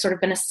way, there's sort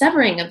of been a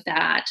severing of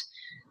that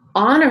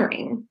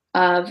honoring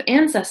of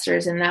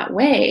ancestors in that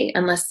way,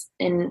 unless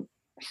in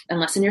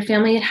your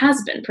family it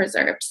has been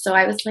preserved. So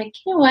I was like,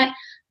 you know what?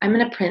 I'm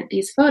going to print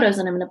these photos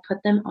and I'm going to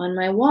put them on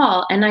my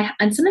wall.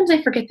 And sometimes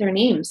I forget their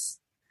names.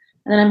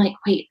 And then I'm like,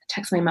 wait,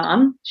 text my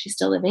mom. She's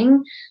still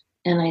living.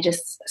 And I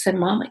just said,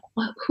 Mom,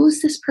 what?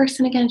 Who's this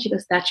person again? She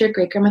goes, that's your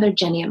great-grandmother,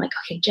 Jenny. I'm like,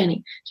 okay,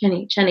 Jenny.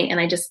 And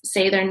I just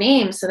say their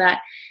names so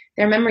that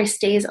their memory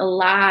stays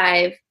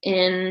alive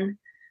in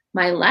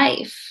my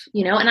life,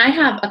 and I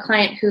have a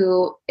client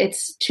who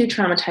it's too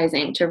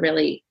traumatizing to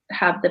really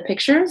have the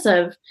pictures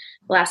of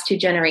the last 2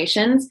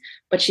 generations,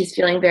 but she's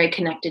feeling very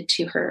connected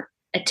to her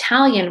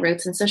Italian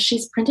roots. And so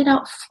she's printed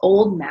out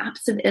old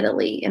maps of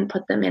Italy and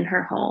put them in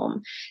her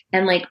home,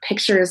 and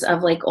pictures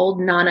of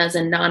old nanas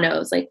and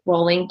nanos,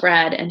 rolling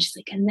bread. And she's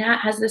like, and that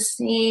has the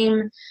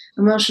same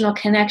emotional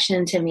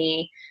connection to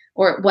me,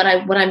 or what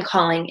I'm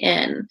calling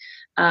in,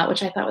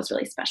 which I thought was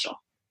really special.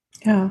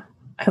 Yeah,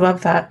 I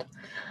love that.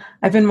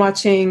 I've been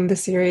watching the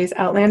series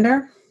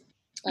Outlander.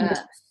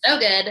 So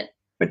good.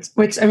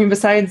 Which I mean,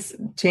 besides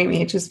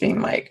Jamie just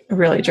being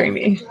really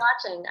dreamy.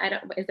 Watching,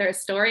 is there a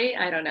story?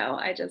 I don't know.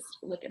 I just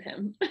look at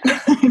him.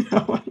 I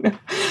know.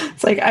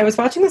 It's I was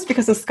watching this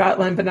because of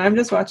Scotland, but now I'm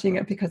just watching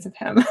it because of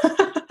him.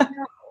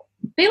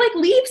 They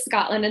leave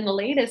Scotland in the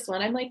latest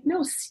one. I'm like,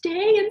 no,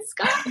 stay in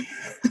Scotland.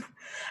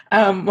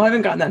 Well, I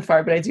haven't gotten that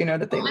far, but I do know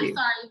that they leave.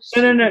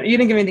 Sorry. No, you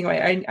didn't give anything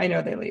away. I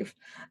know they leave.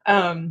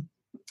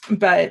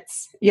 But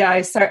yeah,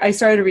 I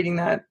started reading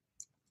that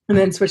and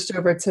then switched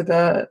over to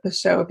the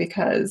show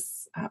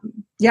because,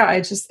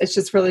 it's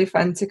just really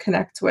fun to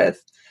connect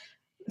with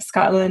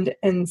Scotland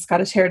and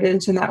Scottish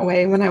heritage in that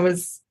way. When I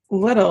was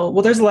little,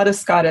 well, there's a lot of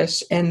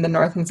Scottish in the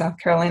North and South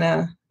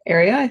Carolina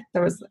area.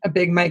 There was a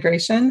big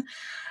migration.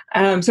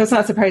 So it's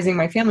not surprising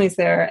my family's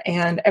there.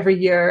 And every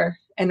year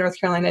in North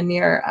Carolina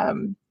near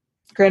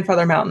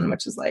Grandfather Mountain,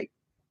 which is like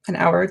an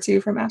hour or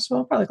two from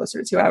Asheville, probably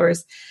closer to 2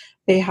 hours,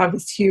 they have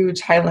this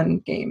huge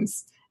Highland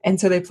games. And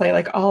so they play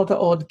like all the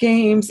old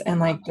games, and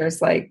like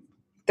there's like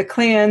the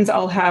clans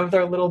all have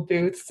their little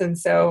booths. And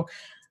so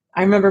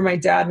I remember my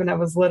dad when I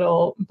was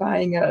little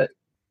buying a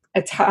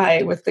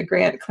tie with the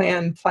Grant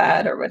clan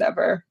plaid or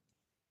whatever.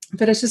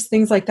 But it's just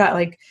things like that.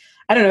 Like,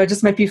 I don't know, it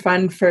just might be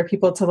fun for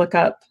people to look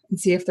up and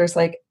see if there's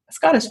like a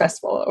Scottish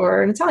festival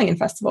or an Italian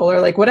festival or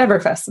like whatever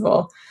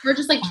festival. Or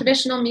just like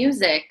traditional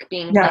music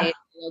being played at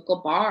a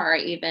local bar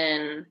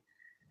even.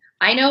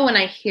 I know when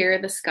I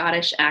hear the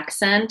Scottish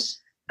accent,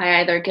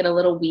 I either get a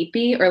little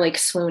weepy or like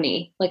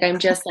swoony. Like I'm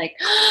just like,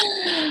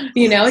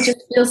 it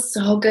just feels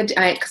so good.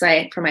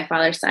 Because for my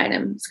father's side,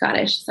 I'm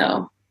Scottish.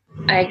 So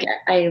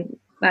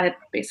that's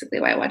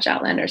basically why I watch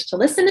Outlanders, to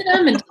listen to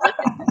them. And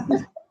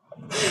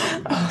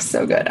oh,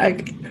 so good. I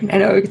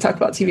know we could talk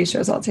about TV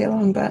shows all day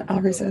long, but I'll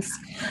resist.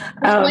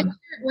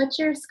 What's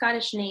your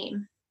Scottish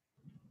name?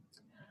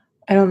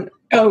 Oh,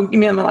 you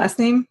mean my last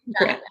name?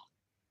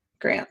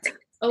 Grant.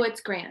 Oh,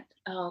 it's Grant.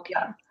 Oh, okay.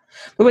 Yeah.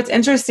 But what's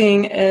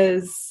interesting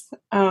is,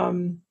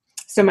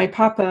 so my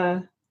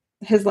papa,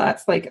 his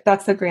last, like,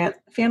 that's the Grant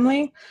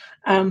family.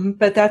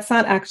 But that's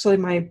not actually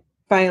my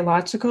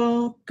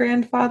biological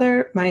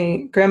grandfather.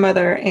 My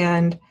grandmother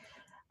and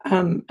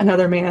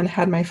another man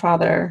had my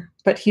father,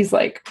 but he's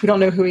like, we don't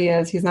know who he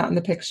is. He's not in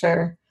the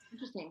picture.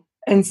 Interesting.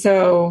 And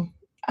so,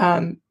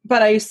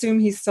 but I assume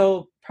he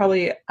still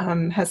probably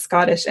has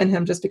Scottish in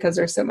him just because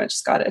there's so much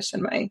Scottish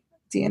in my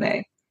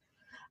DNA.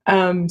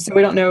 So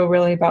we don't know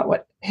really about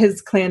what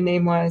his clan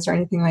name was or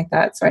anything like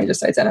that. So I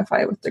just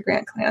identify with the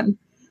Grant clan.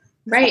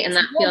 Right. And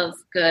that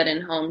feels good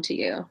and home to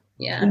you.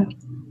 Yeah.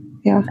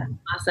 Yeah. That's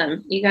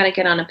awesome. You got to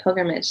get on a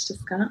pilgrimage to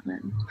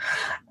Scotland.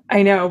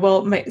 I know.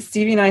 Well,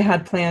 Stevie and I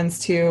had plans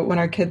to, when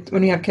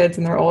we have kids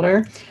and they're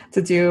older,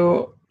 to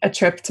do a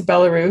trip to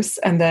Belarus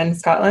and then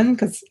Scotland,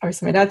 because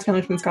obviously my dad's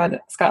family from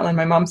Scotland,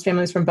 my mom's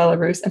family is from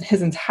Belarus, and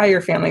his entire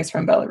family is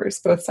from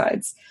Belarus, both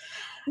sides.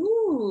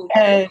 Ooh.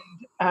 And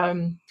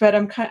but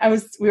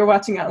we were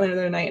watching Outlander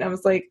the other night, and I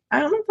was like, I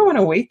don't know if I want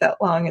to wait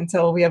that long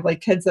until we have like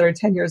kids that are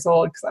 10 years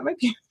old, because that might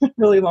be a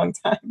really long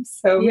time.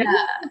 So yeah,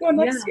 we'll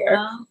go next year.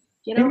 Well,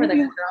 get over there,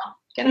 girl.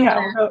 Get over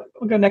there.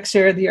 We'll go next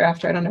year or the year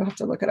after. I don't know. We'll have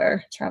to look at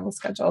our travel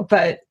schedule,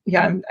 but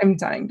yeah, I'm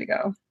dying to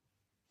go.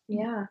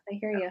 Yeah, I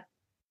hear you.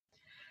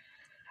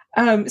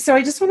 So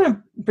I just want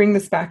to bring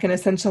this back and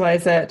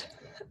essentialize it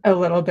a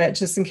little bit,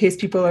 just in case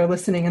people are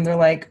listening and they're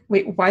like,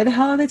 wait, why the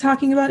hell are they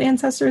talking about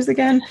ancestors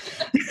again?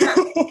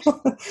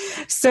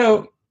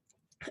 So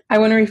I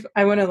want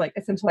to like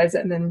essentialize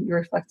it, and then you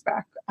reflect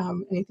back,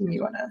 anything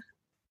you want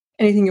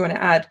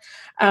to add.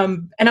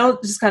 And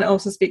I'll just kind of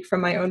also speak from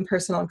my own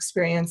personal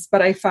experience,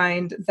 but I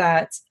find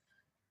that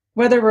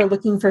whether we're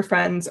looking for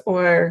friends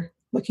or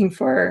looking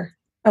for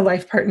a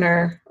life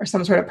partner or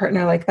some sort of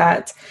partner like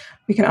that,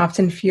 we can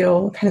often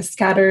feel kind of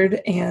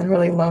scattered and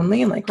really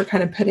lonely, and like we're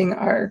kind of putting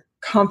our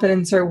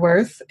confidence or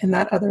worth in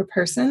that other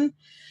person.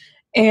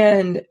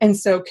 And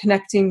so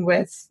connecting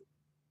with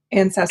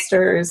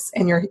ancestors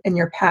and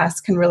your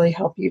past can really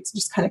help you to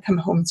just kind of come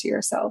home to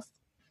yourself,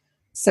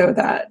 so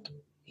that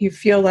you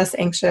feel less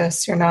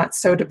anxious. You're not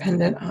so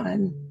dependent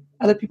on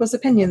other people's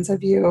opinions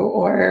of you,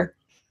 or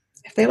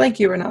if they like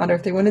you or not, or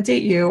if they want to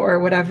date you or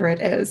whatever it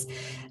is.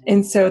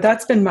 And so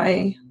that's been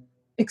my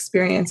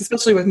experience,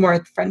 especially with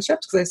more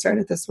friendships, because I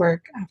started this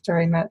work after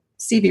I met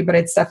Stevie, but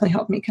it's definitely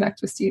helped me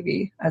connect with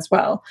Stevie as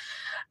well.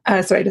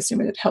 So I'd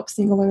assume it helps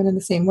single women in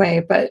the same way.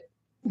 But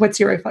what's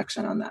your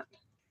reflection on that?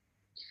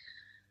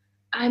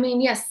 I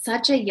mean, yes,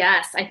 such a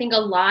yes. I think a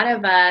lot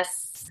of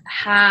us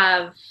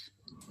have,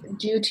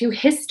 due to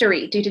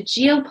history, due to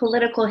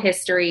geopolitical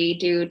history,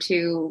 due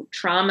to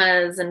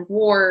traumas and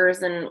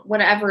wars and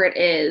whatever it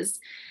is,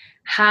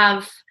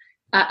 have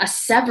a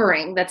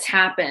severing that's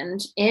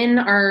happened in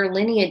our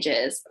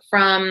lineages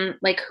from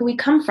like who we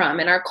come from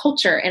and our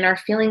culture and our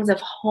feelings of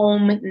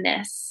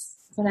homeness,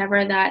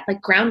 whatever that, like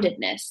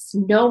groundedness,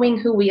 knowing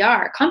who we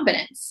are,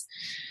 confidence.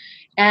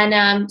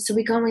 And so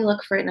we go and we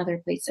look for it in other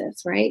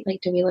places, right?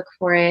 Like, do we look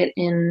for it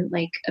in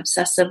like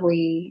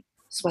obsessively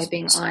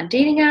swiping on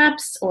dating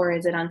apps, or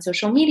is it on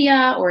social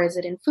media, or is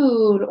it in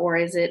food, or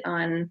is it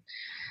on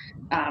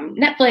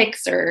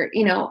Netflix, or,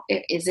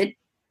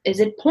 is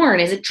it porn?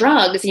 Is it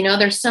drugs?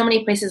 There's so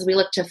many places we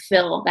look to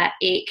fill that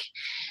ache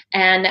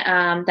and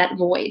that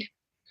void,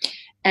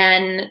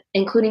 and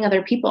including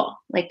other people,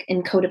 like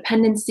in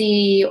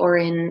codependency or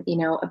in,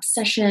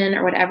 obsession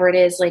or whatever it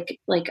is,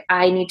 like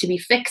I need to be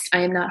fixed.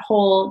 I am not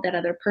whole, that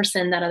other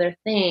person, that other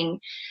thing.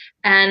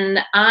 And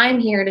I'm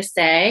here to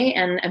say,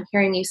 and I'm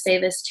hearing you say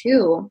this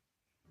too,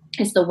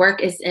 is the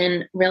work is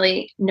in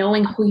really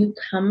knowing who you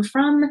come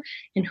from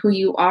and who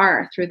you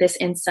are through this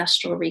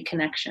ancestral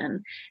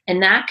reconnection.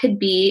 And that could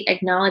be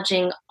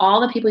acknowledging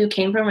all the people you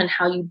came from and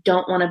how you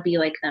don't want to be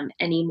like them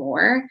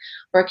anymore.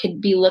 Or it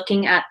could be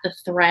looking at the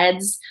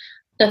threads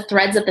the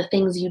threads of the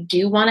things you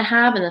do want to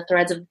have and the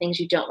threads of the things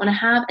you don't want to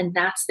have. And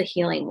that's the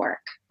healing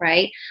work,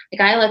 right?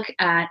 Like I look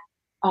at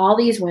all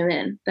these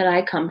women that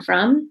I come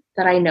from,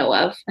 that I know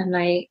of, and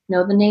I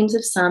know the names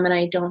of some and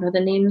I don't know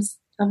the names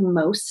of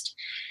most.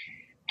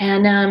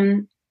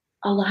 And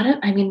a lot of,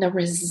 I mean, the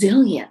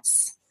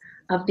resilience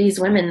of these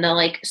women, the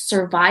like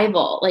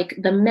survival, like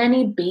the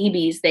many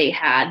babies they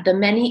had, the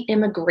many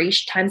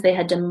immigration times they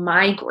had to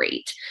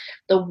migrate,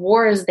 the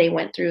wars they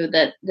went through,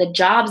 the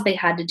jobs they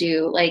had to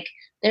do. Like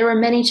there were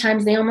many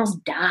times they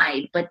almost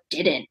died, but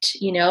didn't,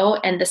 you know,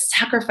 and the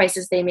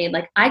sacrifices they made,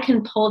 like I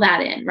can pull that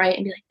in, right?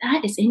 And be like,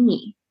 that is in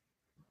me.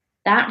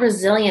 That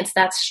resilience,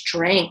 that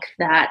strength,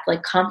 that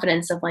like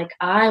confidence of like,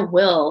 I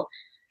will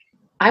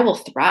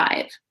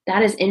thrive.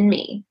 That is in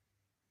me.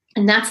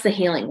 And that's the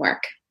healing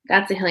work.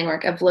 That's the healing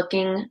work of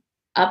looking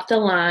up the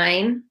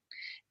line,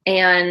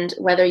 and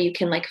whether you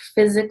can like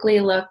physically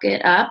look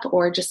it up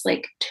or just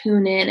like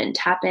tune in and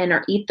tap in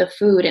or eat the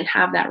food and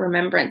have that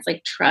remembrance,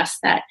 like trust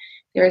that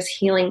there is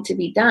healing to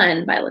be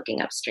done by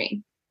looking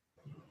upstream.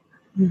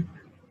 I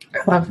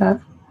love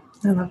that.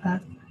 I love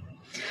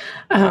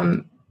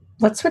that.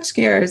 Let's switch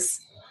gears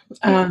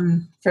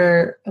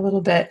for a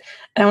little bit.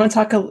 And I want to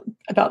talk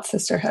about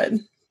sisterhood.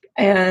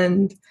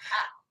 And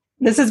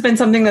this has been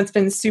something that's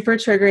been super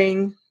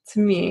triggering to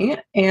me.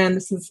 And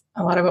this is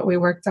a lot of what we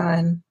worked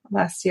on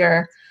last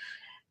year.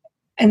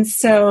 And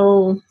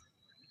so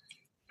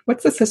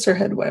what's the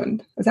sisterhood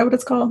wound? Is that what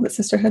it's called? The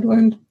sisterhood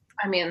wound?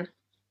 I mean,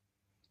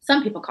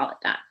 some people call it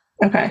that.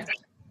 Okay.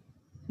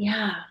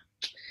 Yeah.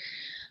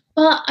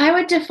 Well, I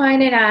would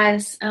define it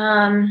as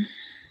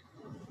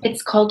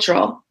it's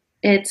cultural.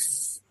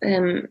 It's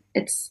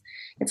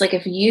like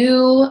if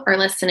you are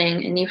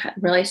listening and you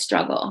really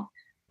struggle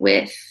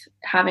with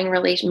having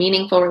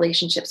meaningful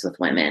relationships with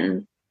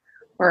women,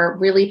 or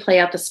really play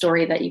out the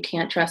story that you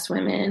can't trust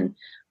women,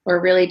 or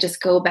really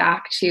just go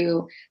back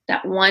to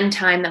that one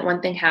time that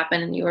one thing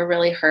happened and you were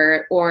really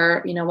hurt,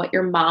 or, you know, what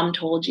your mom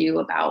told you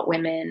about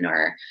women,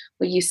 or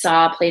what you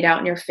saw played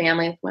out in your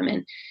family with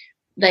women.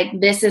 Like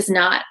that's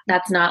not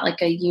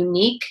like a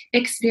unique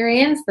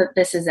experience, that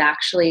this is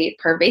actually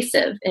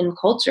pervasive in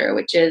culture,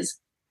 which is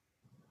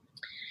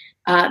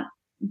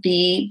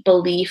the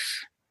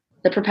belief,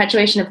 the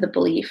perpetuation of the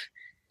belief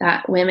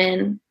that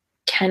women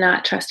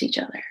cannot trust each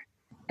other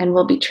and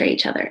will betray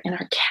each other and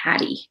are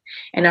catty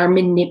and are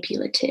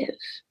manipulative.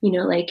 You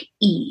know, like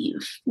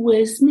Eve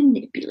was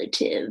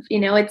manipulative. You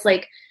know, it's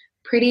like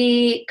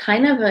pretty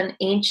kind of an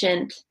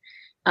ancient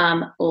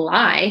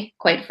lie,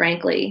 quite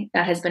frankly,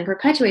 that has been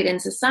perpetuated in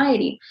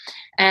society.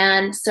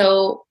 And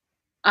so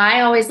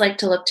I always like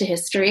to look to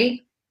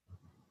history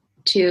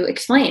to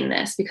explain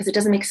this, because it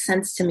doesn't make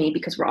sense to me,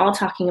 because we're all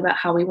talking about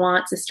how we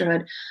want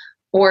sisterhood,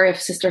 or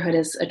if sisterhood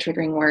is a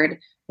triggering word,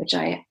 which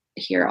I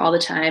hear all the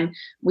time,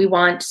 we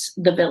want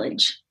the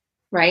village,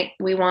 right?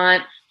 We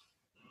want,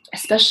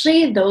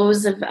 especially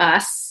those of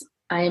us,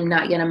 I am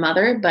not yet a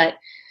mother, but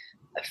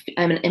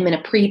I'm in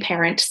a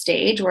pre-parent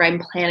stage where I'm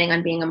planning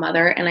on being a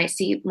mother. And I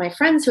see my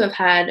friends who have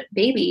had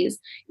babies,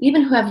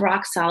 even who have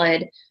rock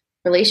solid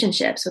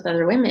relationships with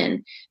other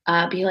women,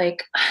 be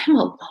like, I'm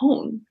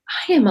alone.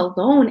 I am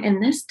alone.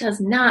 And this does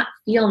not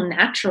feel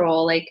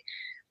natural. Like,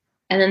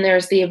 and then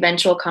there's the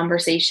eventual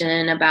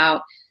conversation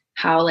about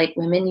how like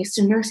women used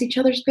to nurse each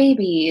other's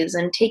babies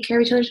and take care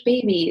of each other's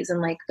babies,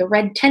 and like the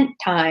red tent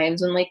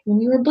times, and like when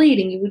you were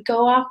bleeding, you would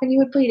go off and you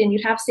would bleed and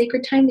you'd have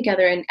sacred time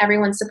together and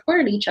everyone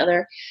supported each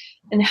other.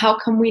 And how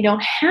come we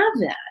don't have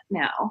that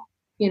now,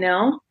 you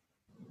know?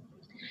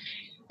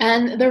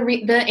 And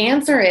the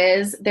answer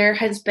is there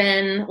has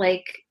been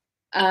like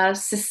a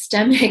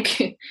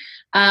systemic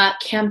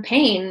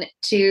campaign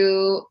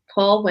to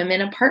pull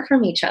women apart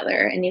from each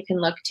other. And you can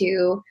look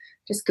to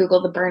just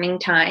Google the burning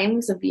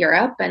times of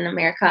Europe and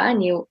America,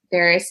 and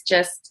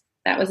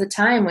that was a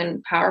time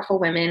when powerful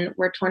women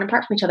were torn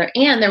apart from each other.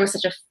 And there was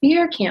such a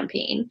fear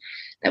campaign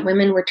that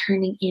women were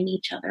turning in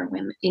each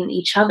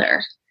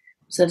other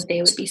so that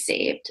they would be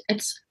saved.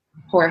 It's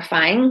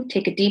horrifying.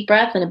 Take a deep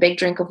breath and a big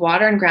drink of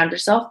water and ground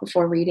yourself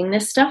before reading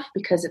this stuff,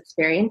 because it's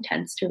very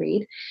intense to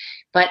read,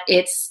 but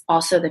it's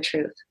also the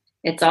truth.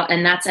 It's all,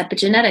 and that's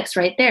epigenetics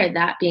right there,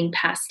 that being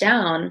passed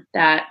down,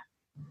 that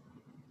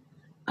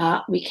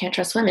we can't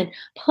trust women.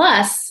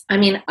 Plus, I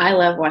mean, I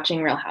love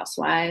watching Real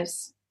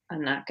Housewives.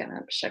 I'm not going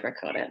to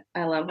sugarcoat it.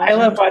 I love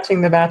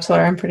watching The Bachelor.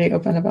 I'm pretty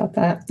open about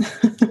that.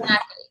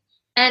 Exactly.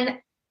 And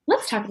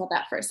let's talk about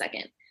that for a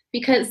second,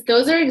 because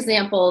those are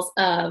examples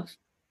of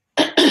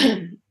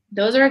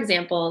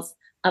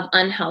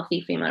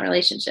unhealthy female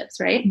relationships,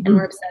 right? Mm-hmm. And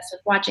we're obsessed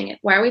with watching it.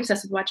 Why are we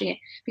obsessed with watching it?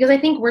 Because I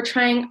think we're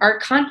trying,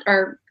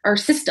 our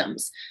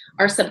systems,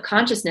 our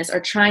subconsciousness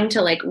are trying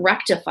to like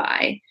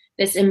rectify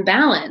this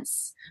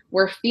imbalance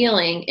we're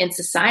feeling in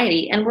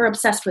society, and we're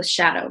obsessed with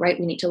shadow, right?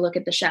 We need to look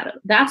at the shadow.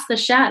 That's the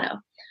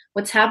shadow.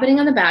 What's happening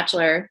on The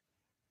Bachelor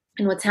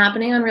and what's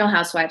happening on Real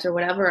Housewives or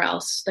whatever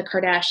else, the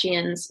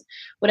Kardashians,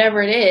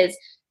 whatever it is,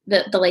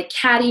 the like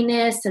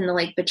cattiness and the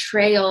like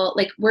betrayal,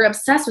 like we're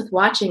obsessed with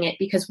watching it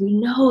because we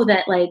know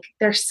that like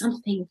there's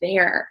something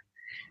there.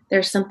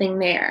 There's something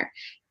there.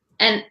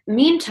 And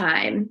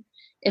meantime,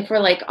 if we're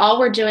like, all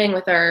we're doing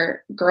with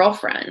our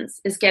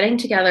girlfriends is getting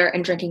together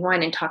and drinking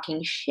wine and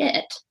talking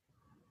shit.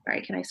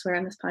 Sorry, can I swear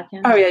on this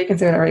podcast? Oh yeah, you can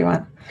say whatever you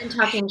want. And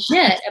talking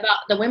shit about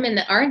the women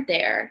that aren't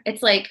there.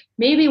 It's like,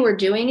 maybe we're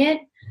doing it,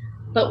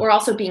 but we're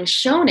also being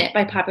shown it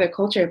by popular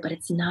culture, but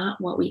it's not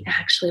what we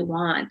actually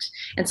want.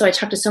 And so I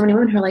talk to so many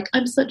women who are like,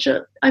 I'm such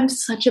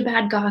a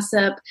bad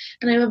gossip,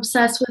 and I'm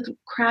obsessed with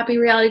crappy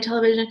reality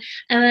television,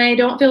 and I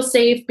don't feel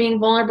safe being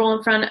vulnerable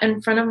in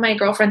front of my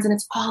girlfriends, and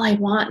it's all I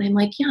want. And I'm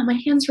like, yeah,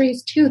 my hand's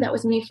raised too. That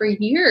was me for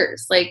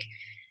years. Like,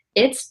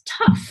 it's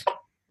tough.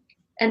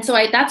 And so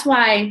that's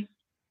why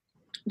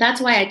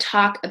I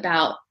talk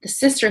about the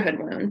sisterhood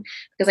wound,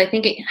 because I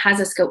think it has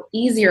us go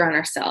easier on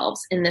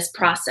ourselves in this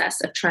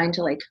process of trying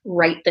to like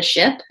right the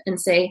ship and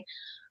say,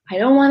 I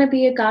don't want to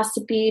be a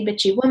gossipy,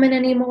 bitchy woman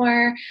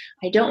anymore.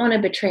 I don't want to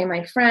betray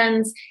my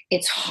friends.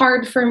 It's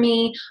hard for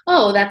me.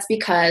 Oh, that's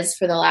because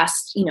for the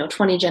last,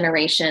 20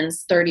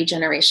 generations, 30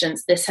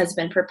 generations, this has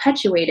been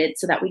perpetuated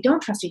so that we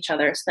don't trust each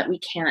other, so that we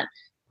can't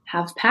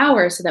have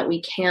power, so that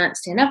we can't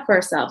stand up for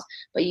ourselves.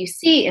 But you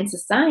see in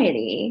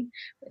society,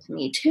 with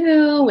Me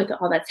Too, with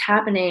all that's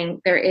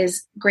happening, there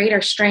is greater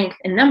strength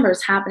in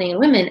numbers happening in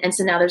women. And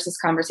so now there's this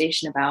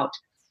conversation about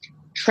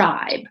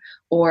tribe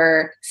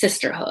or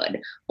sisterhood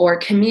or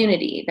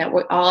community that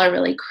we all are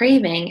really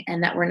craving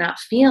and that we're not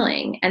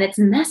feeling. And it's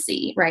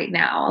messy right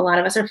now. A lot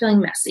of us are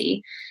feeling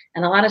messy.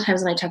 And a lot of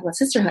times when I talk about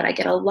sisterhood, I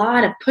get a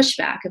lot of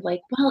pushback of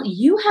like, well,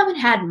 you haven't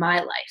had my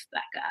life,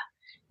 Becca.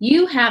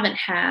 You haven't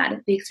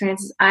had the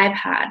experiences I've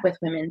had with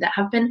women that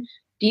have been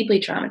deeply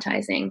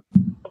traumatizing.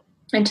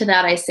 And to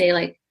that I say,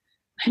 like,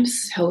 I'm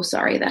so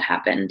sorry that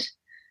happened.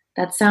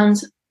 That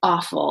sounds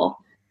awful.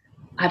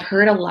 I've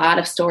heard a lot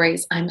of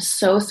stories. I'm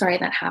so sorry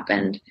that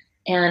happened.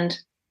 And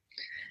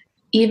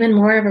even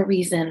more of a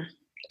reason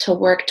to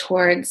work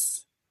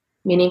towards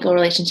meaningful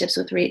relationships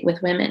with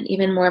women,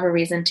 even more of a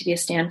reason to be a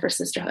stand for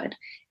sisterhood.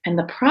 And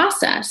the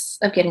process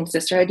of getting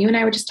sisterhood, you and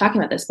I were just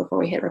talking about this before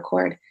we hit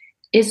record,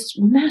 is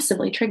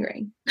massively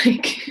triggering.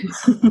 Like,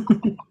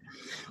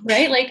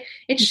 right? Like,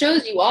 it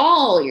shows you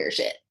all your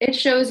shit. It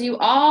shows you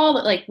all,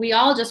 like, we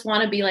all just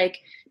want to be like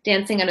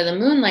dancing under the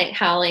moonlight,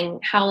 howling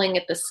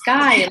at the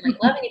sky and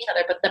like loving each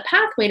other. But the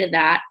pathway to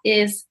that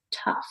is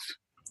tough.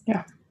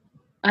 Yeah.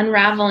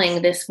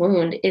 Unraveling this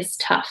wound is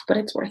tough, but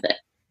it's worth it.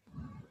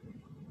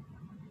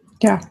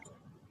 Yeah.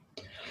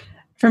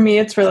 For me,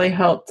 it's really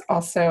helped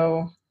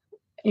also.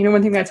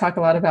 One thing I talk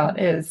a lot about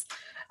is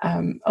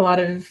a lot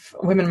of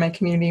women in my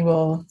community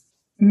will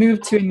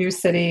move to a new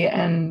city,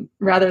 and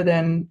rather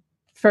than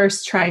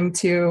first trying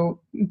to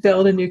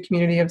build a new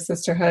community of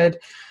sisterhood,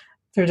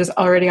 they're just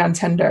already on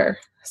Tinder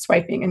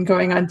swiping and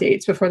going on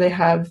dates before they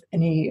have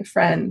any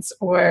friends,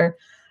 or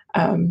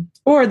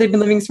they've been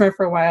living somewhere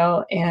for a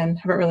while and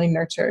haven't really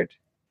nurtured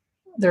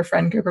their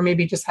friend group, or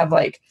maybe just have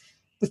like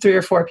the 3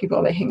 or 4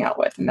 people they hang out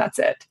with and that's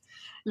it.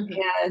 Mm-hmm.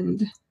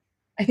 And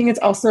I think it's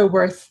also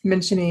worth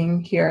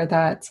mentioning here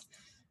that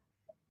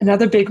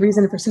another big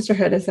reason for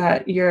sisterhood is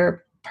that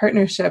your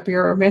partnership,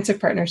 your romantic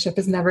partnership,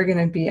 is never going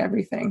to be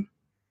everything.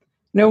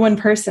 No one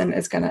person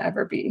is going to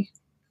ever be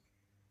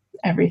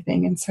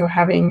everything. And so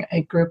having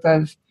a group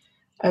of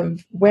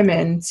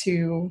women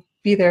to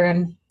be there,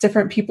 and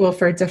different people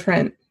for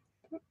different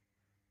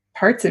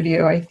parts of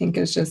you, I think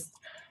is just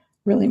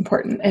really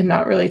important and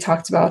not really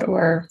talked about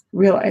or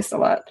realized a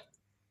lot.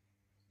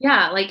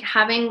 Yeah, like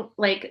having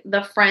like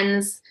the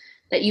friends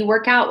that you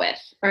work out with,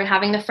 or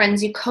having the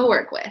friends you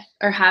co-work with,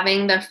 or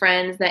having the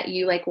friends that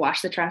you like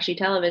watch the trashy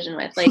television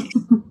with. Like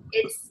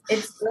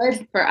it's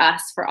good for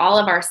us, for all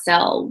of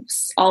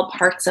ourselves, all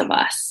parts of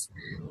us,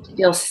 to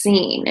feel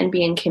seen and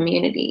be in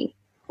community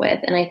with.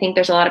 And I think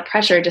there's a lot of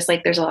pressure, just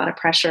like there's a lot of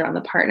pressure on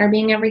the partner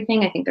being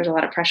everything. I think there's a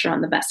lot of pressure on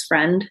the best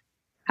friend,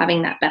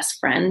 having that best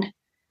friend.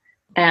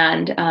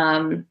 And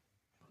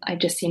I've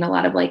just seen a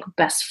lot of like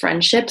best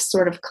friendships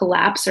sort of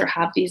collapse or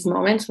have these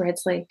moments where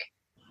it's like,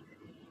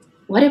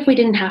 what if we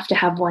didn't have to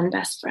have one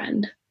best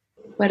friend?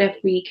 What if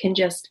we can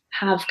just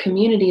have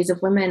communities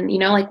of women,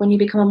 like when you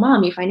become a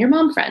mom, you find your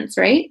mom friends,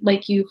 right?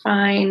 Like you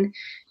find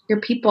your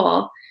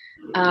people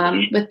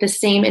with the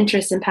same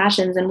interests and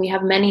passions. And we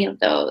have many of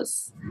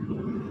those.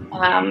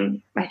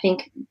 I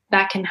think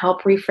that can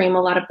help reframe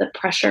a lot of the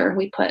pressure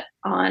we put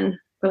on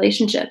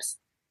relationships.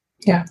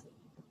 Yeah,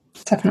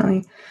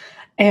 definitely.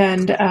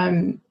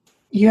 And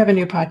you have a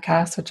new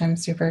podcast, which I'm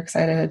super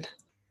excited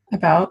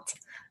about.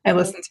 I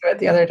listened to it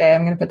the other day.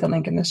 I'm going to put the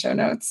link in the show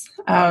notes.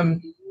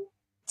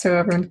 So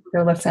everyone can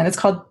go listen. It's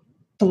called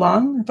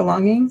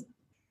Belonging.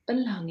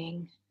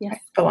 Yes.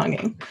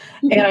 Belonging.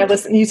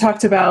 And you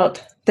talked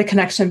about the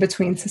connection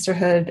between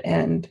sisterhood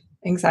and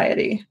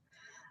anxiety.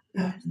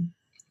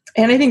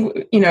 And I think,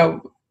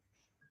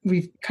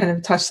 we've kind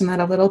of touched on that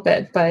a little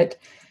bit, but,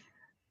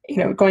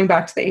 going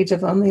back to the age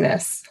of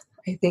loneliness,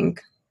 I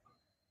think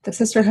the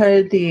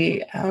sisterhood,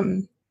 the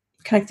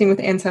connecting with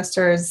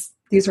ancestors,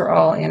 these are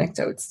all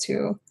anecdotes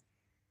to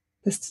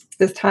this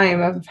time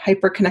of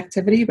hyper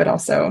connectivity, but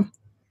also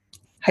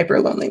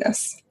hyper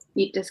loneliness.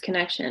 Deep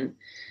disconnection.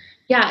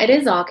 Yeah, it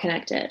is all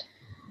connected.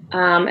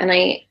 And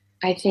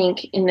I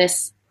think in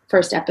this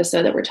first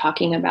episode that we're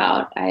talking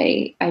about,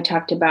 I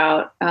talked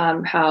about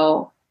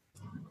how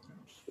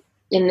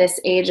in this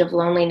age of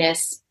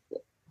loneliness,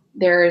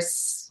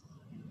 there's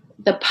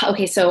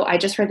so I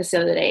just heard this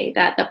the other day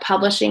that the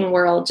publishing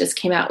world just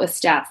came out with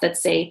stats that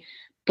say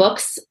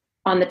books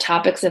on the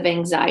topics of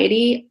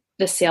anxiety,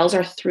 the sales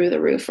are through the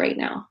roof right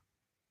now.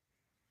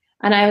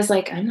 And I was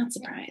like, I'm not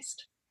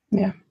surprised.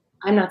 Yeah.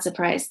 I'm not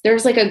surprised.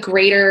 There's like a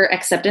greater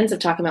acceptance of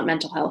talking about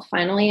mental health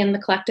finally in the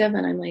collective.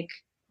 And I'm like,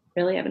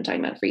 really? I've been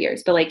talking about it for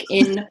years, but like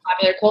in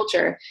popular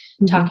culture,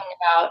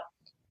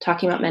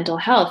 talking about mental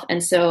health.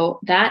 And so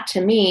that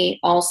to me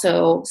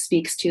also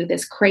speaks to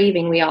this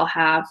craving we all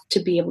have to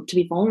be able to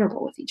be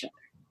vulnerable with each other.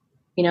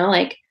 You know,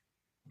 like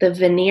the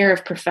veneer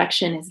of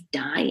perfection is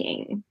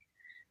dying.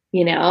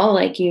 You know,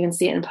 like you even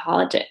see it in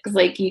politics,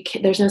 like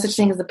there's no such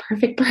thing as the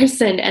perfect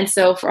person. And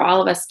so for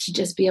all of us to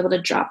just be able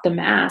to drop the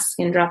mask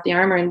and drop the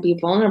armor and be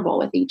vulnerable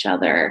with each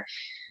other,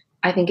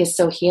 I think is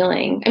so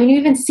healing. I mean, you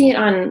even see it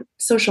on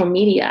social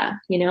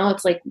media, you know,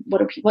 it's like,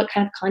 what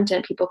kind of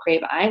content people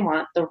crave? I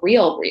want the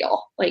real,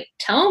 like,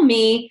 tell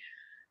me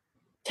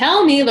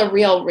the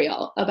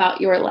real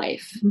about your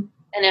life. Mm-hmm.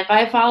 And if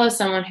I follow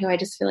someone who I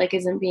just feel like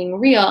isn't being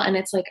real, and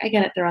it's like, I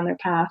get it, they're on their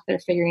path, they're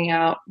figuring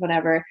out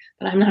whatever,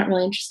 but I'm not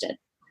really interested.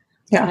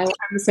 Yeah, I'm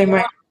the same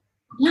way.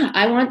 Yeah,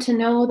 I want to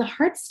know the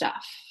hard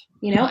stuff,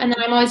 you know? And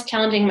then I'm always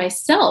challenging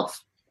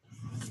myself.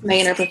 My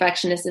inner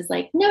perfectionist is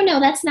like, no,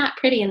 that's not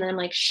pretty. And then I'm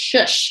like,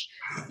 shush.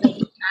 Like,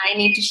 I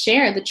need to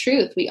share the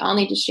truth. We all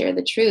need to share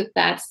the truth.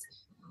 That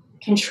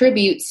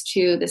contributes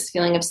to this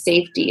feeling of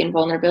safety and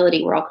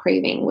vulnerability we're all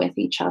craving with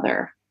each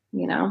other,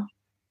 you know?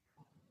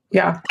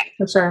 Yeah,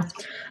 for sure.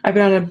 I've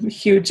been on a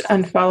huge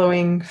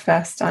unfollowing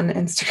fest on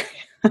Instagram.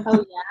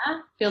 Oh, yeah?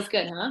 Feels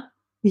good, huh?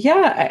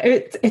 Yeah,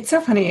 it's so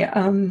funny. I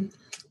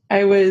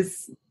follow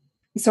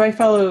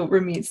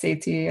Ramit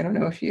Sethi. I don't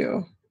know if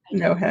you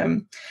know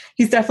him.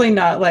 He's definitely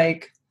not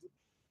like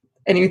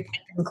anything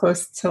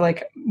close to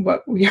like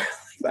what we are.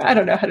 I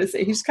don't know how to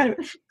say. He's kind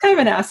of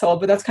an asshole,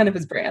 but that's kind of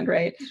his brand,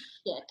 right?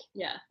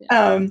 Yeah.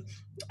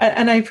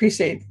 And I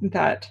appreciate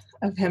that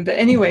of him. But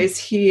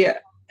anyways,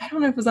 I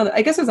don't know if it was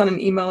I guess it was on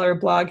an email or a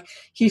blog.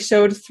 He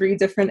showed 3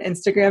 different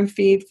Instagram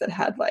feeds that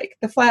had like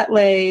the flat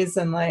lays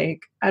and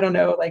like, I don't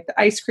know, like the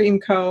ice cream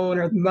cone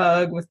or the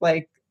mug with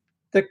like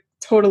the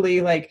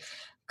totally like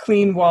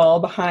clean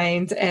wall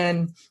behind.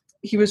 And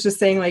he was just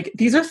saying like,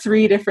 these are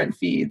 3 different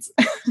feeds.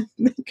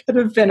 They could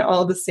have been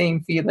all the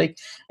same feed, like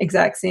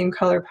exact same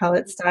color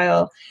palette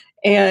style.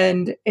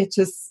 And it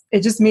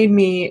just made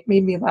me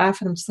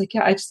laugh. And I'm just like,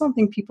 yeah, I just don't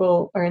think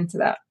people are into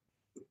that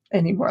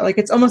anymore. Like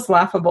it's almost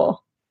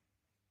laughable.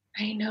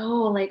 I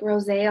know, like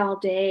rosé all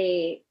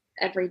day,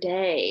 every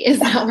day is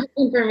not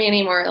working for me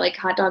anymore. Like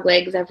hot dog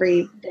legs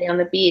every day on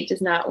the beach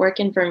is not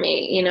working for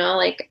me. You know,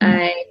 like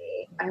I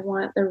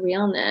want the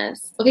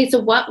realness. Okay, so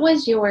what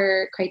was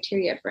your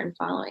criteria for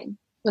unfollowing?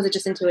 Was it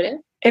just intuitive?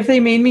 If they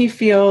made me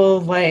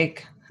feel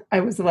like I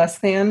was less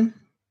than,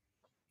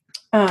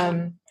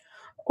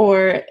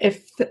 or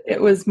if it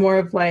was more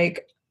of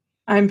like,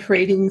 I'm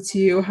parading to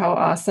you how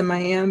awesome I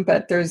am,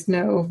 but there's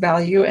no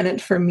value in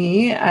it for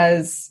me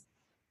as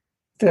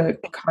the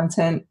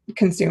content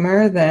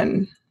consumer,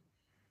 then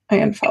I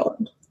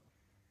unfollowed.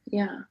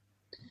 Yeah.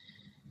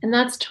 And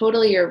that's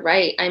totally, you're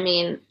right. I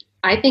mean,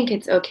 I think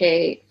it's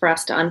okay for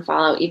us to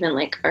unfollow even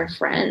like our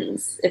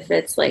friends. If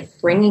it's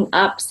like bringing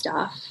up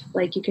stuff,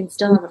 like you can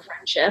still have a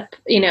friendship,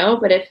 you know,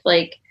 but if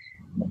like,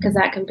 because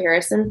that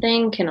comparison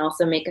thing can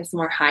also make us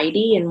more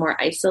hidey and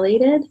more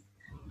isolated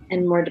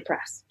and more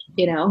depressed,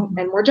 you know,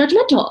 and more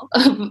judgmental.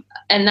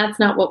 And that's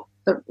not what,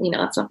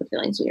 that's not the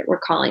feelings we're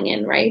calling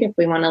in, right? If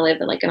we want to live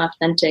like an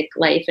authentic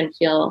life and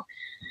feel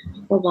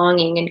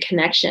belonging and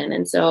connection.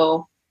 And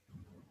so,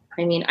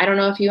 I mean, I don't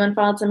know if you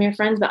unfollowed some of your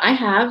friends, but I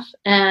have,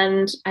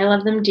 and I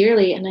love them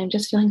dearly. And I'm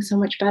just feeling so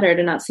much better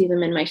to not see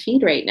them in my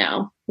feed right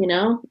now. You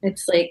know,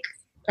 it's like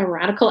a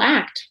radical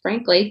act,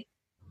 frankly.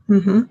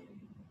 Mm-hmm.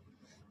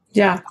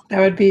 Yeah, that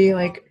would be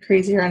like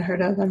crazy or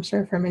unheard of, I'm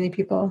sure, for many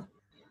people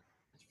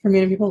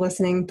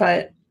listening.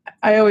 But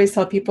I always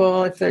tell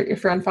people if you're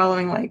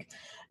unfollowing like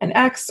an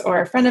ex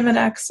or a friend of an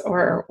ex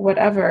or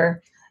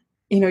whatever,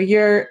 you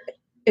know,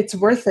 it's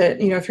worth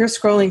it. You know, if you're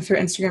scrolling through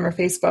Instagram or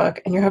Facebook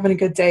and you're having a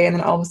good day and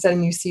then all of a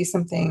sudden you see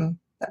something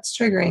that's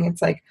triggering,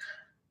 it's like,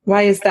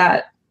 why is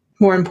that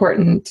more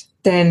important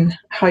than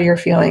how you're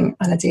feeling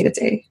on a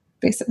day-to-day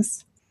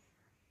basis?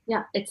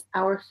 Yeah, it's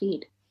our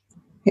feed.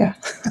 Yeah.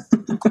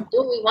 Do what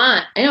we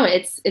want. I know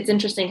it's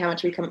interesting how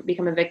much we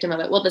become a victim of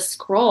it. Well, the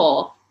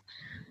scroll,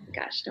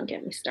 gosh, don't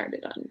get me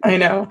started on. I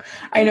know.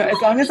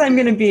 As long as I'm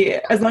going to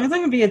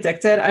be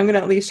addicted, I'm going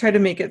to at least try to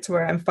make it to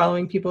where I'm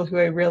following people who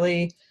I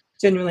really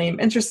genuinely am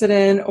interested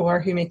in,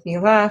 or who make me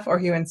laugh, or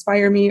who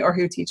inspire me, or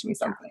who teach me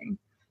something.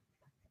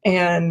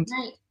 And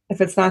if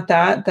it's not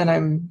that, then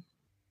I'm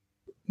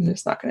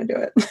just not going to do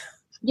it.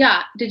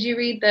 Yeah. Did you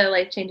read The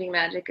Life-Changing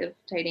Magic of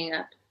Tidying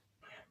Up?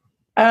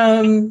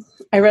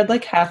 I read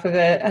like half of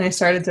it and I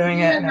started doing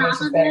it and I was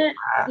just like, you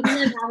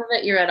read half of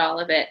it, you read all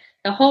of it.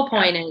 The whole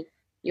point is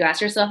You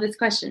ask yourself this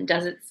question,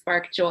 does it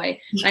spark joy?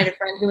 I had a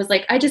friend who was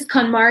like, I just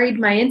KonMari'd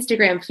my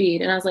Instagram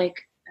feed. And I was like,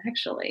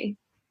 actually,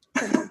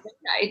 that's a good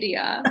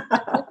idea.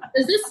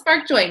 Does this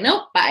spark joy?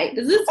 Nope, bye.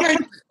 Does this spark joy?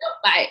 Nope,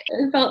 bye.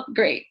 It felt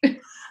great.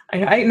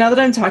 I now that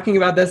I'm talking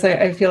about this,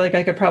 I feel like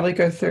I could probably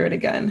go through it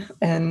again.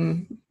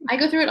 And I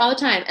go through it all the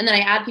time. And then I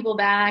add people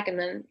back. And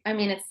then, I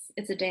mean,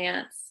 it's a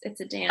dance.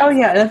 It's a dance. Oh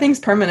yeah, nothing's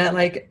permanent.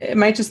 Like it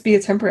might just be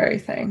a temporary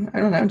thing. I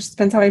don't know. It just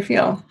depends how I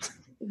feel.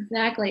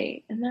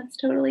 Exactly. And that's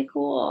totally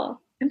cool.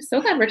 I'm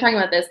so glad we're talking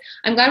about this.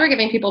 I'm glad we're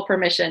giving people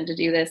permission to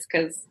do this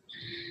because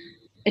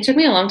it took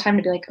me a long time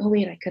to be like, oh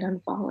wait, I could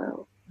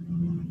unfollow.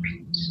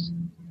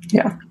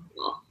 Yeah.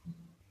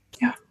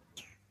 Yeah.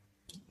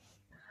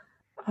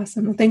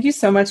 Awesome. Well, thank you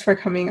so much for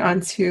coming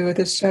onto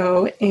the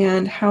show.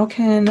 And how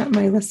can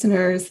my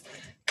listeners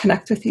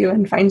connect with you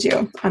and find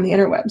you on the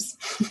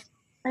interwebs?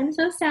 I'm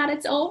so sad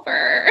it's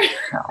over.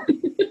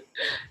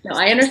 No,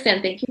 I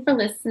understand. Thank you for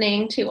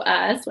listening to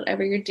us,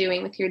 whatever you're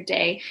doing with your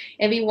day.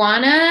 If you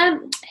want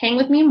to hang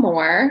with me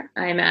more,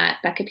 I'm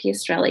at Becca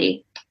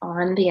Piastrelli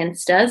on the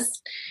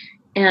Instas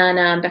and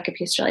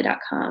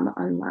BeccaPiastrelli.com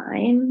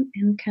online,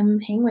 and come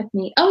hang with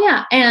me. Oh,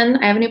 yeah. And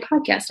I have a new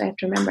podcast. I have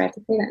to remember. I have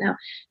to say that now.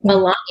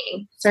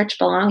 Belonging. Search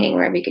Belonging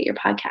wherever you get your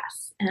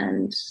podcasts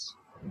and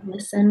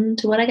listen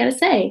to what I got to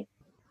say.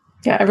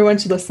 Yeah, everyone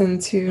should listen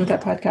to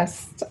that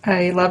podcast.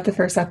 I love the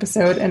first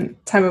episode, and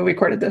time we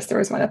recorded this, there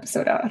was one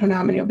episode out. I don't know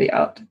how many will be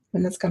out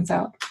when this comes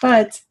out,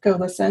 but go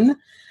listen.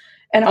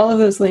 And all of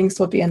those links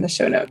will be in the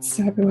show notes,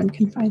 so everyone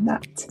can find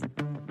that.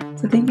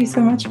 So thank you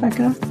so much,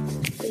 Becca.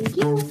 Thank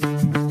you.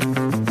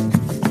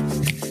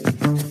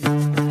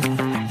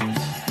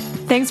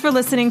 Thanks for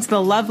listening to the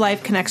Love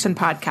Life Connection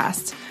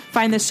podcast.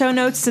 Find the show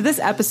notes to this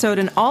episode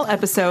and all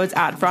episodes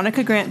at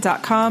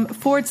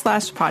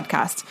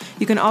veronicagrant.com/podcast.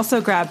 You can also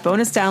grab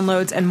bonus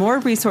downloads and more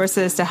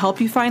resources to help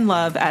you find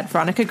love at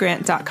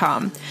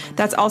veronicagrant.com.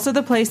 That's also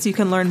the place you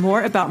can learn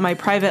more about my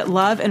private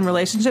love and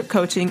relationship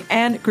coaching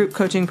and group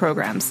coaching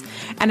programs.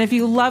 And if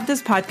you love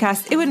this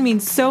podcast, it would mean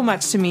so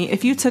much to me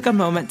if you took a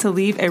moment to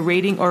leave a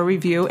rating or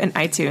review in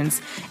iTunes.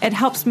 It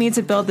helps me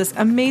to build this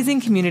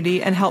amazing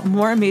community and help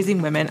more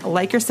amazing women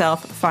like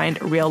yourself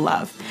find real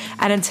love.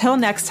 And until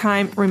next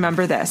time,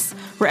 remember this: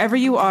 wherever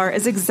you are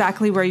is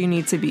exactly where you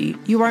need to be.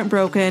 You aren't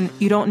broken.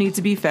 You don't need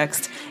to be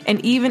fixed. And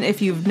even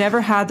if you've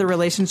never had the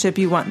relationship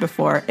you want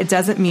before, it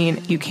doesn't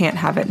mean you can't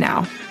have it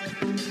now.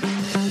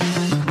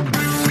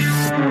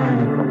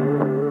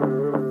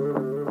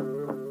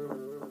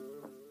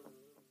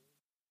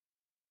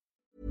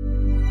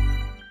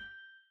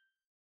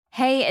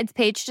 Hey, it's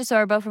Paige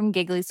DeSorbo from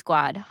Giggly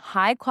Squad.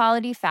 High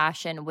quality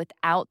fashion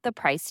without the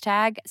price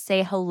tag.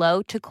 Say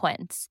hello to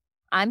Quince.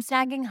 I'm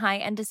snagging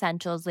high-end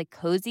essentials like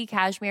cozy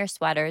cashmere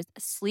sweaters,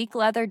 sleek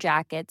leather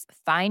jackets,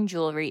 fine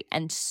jewelry,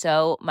 and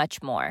so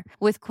much more.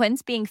 With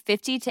Quince being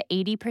 50 to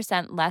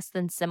 80% less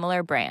than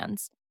similar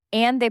brands.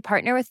 And they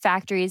partner with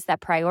factories that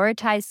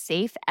prioritize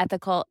safe,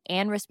 ethical,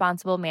 and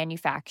responsible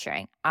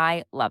manufacturing.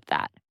 I love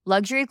that.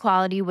 Luxury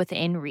quality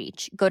within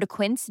reach. Go to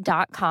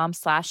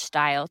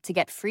quince.com/style to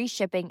get free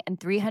shipping and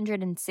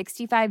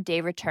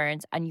 365-day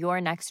returns on your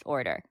next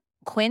order.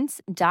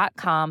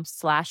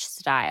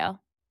 Quince.com/style.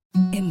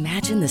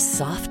 Imagine the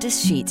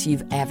softest sheets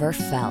you've ever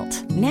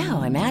felt.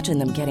 Now imagine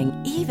them getting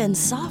even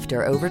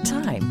softer over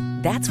time.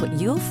 That's what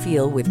you'll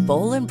feel with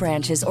Boll &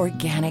 Branch's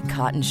organic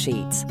cotton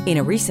sheets. In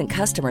a recent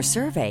customer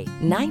survey,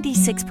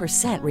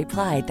 96%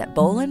 replied that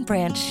Boll &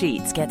 Branch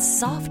sheets get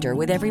softer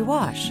with every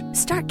wash.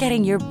 Start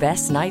getting your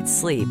best night's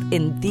sleep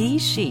in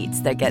these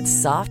sheets that get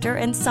softer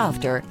and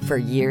softer for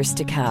years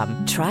to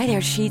come. Try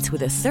their sheets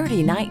with a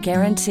 30-night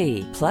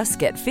guarantee. Plus,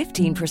 get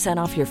 15%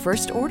 off your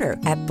first order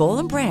at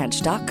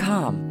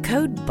bollandbranch.com.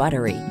 Code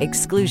BUTTERY.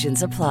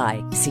 Exclusions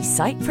apply. See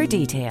site for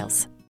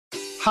details.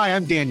 Hi,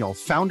 I'm Daniel,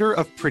 founder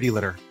of Pretty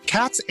Litter.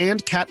 Cats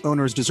and cat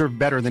owners deserve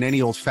better than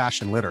any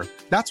old-fashioned litter.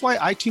 That's why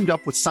I teamed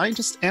up with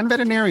scientists and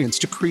veterinarians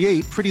to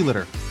create Pretty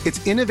Litter.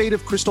 Its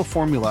innovative crystal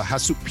formula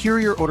has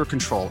superior odor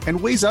control and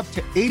weighs up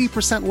to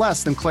 80%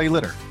 less than clay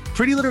litter.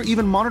 Pretty Litter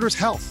even monitors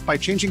health by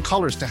changing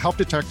colors to help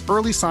detect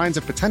early signs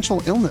of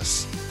potential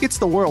illness. It's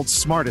the world's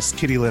smartest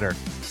kitty litter.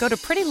 Go to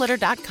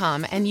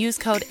prettylitter.com and use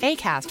code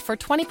ACAST for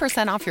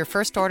 20% off your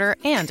first order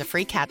and a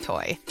free cat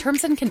toy.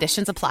 Terms and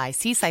conditions apply.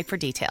 See site for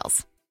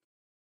details.